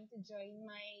invite them to join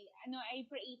my. I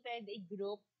created a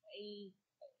group. A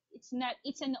it's not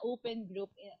it's an open group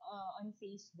on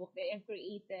Facebook that I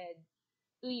created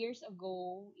 2 years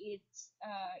ago. It's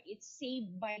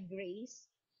Saved by Grace.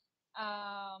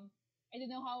 I don't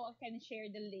know how I can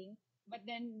share the link, but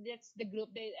then that's the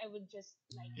group that I would just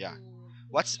like Yeah. to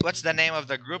What's share the name of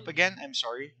the to group again? I'm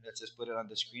sorry. Let's just put it on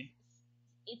the screen.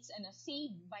 it's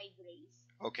Saved by Grace.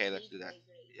 Okay, let's Saved do that. by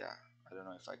Grace. Yeah, I don't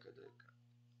know if I could.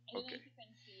 I don't know Okay, if you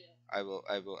can see it. I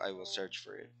will So search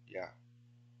for it. Yeah,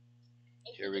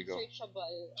 I here think we it's go. searchable for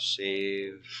you.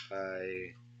 Save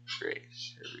by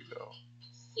grace. Here we go.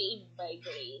 Saved by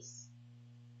Grace.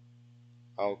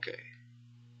 Okay,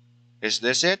 is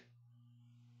this it?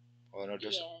 Oh no,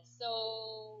 there's. Yes.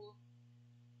 So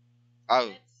Oh,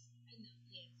 that's I know.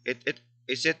 Yes. it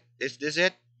is it. Is this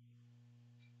it?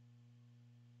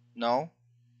 No.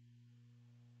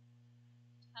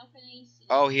 How can I see?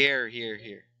 Oh, here, Is here, it?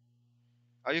 here.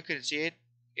 Oh, you can see it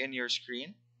in your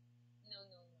screen. No,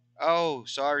 no, no. Oh,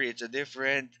 sorry, it's a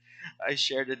different. I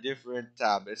shared a different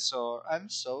tab. So I'm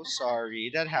so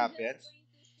sorry that I'm just happens. going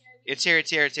to share with It's here. you It's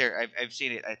here. the It's here. I've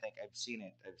seen it. I think I've seen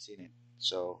it. I've seen it.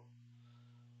 So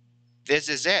this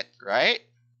is it, right?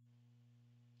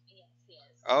 yes, yes.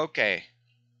 Okay.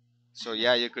 So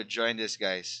yeah, you could join this,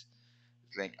 guys.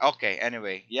 Link. Okay.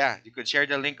 Anyway, yeah, you could share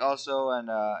the link also and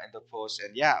in the post.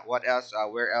 And yeah, what else?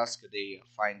 Where else could they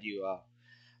find you?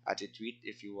 At a tweet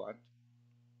if you want.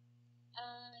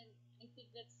 I think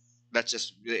That's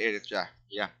just it. that's Yeah,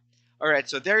 yeah. yeah. All right,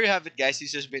 so there you have it, guys.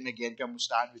 This has been again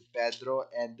Kamustaan with Pedro,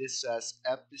 and this is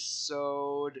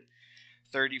episode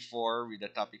 34 with the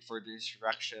topic for the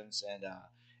instructions. And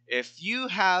if you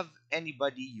have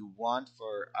anybody you want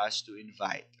for us to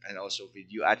invite, and also with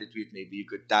you added tweet, maybe you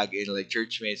could tag in like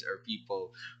churchmates or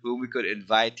people whom we could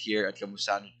invite here at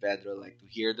Kamustan with Pedro, like to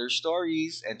hear their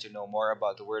stories and to know more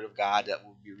about the Word of God. That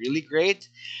would be really great.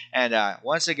 And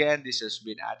once again, this has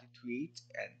been added tweet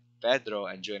and Pedro,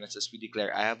 and join us as we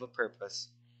declare, I have a purpose.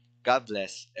 God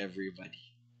bless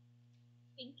everybody.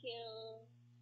 Thank you.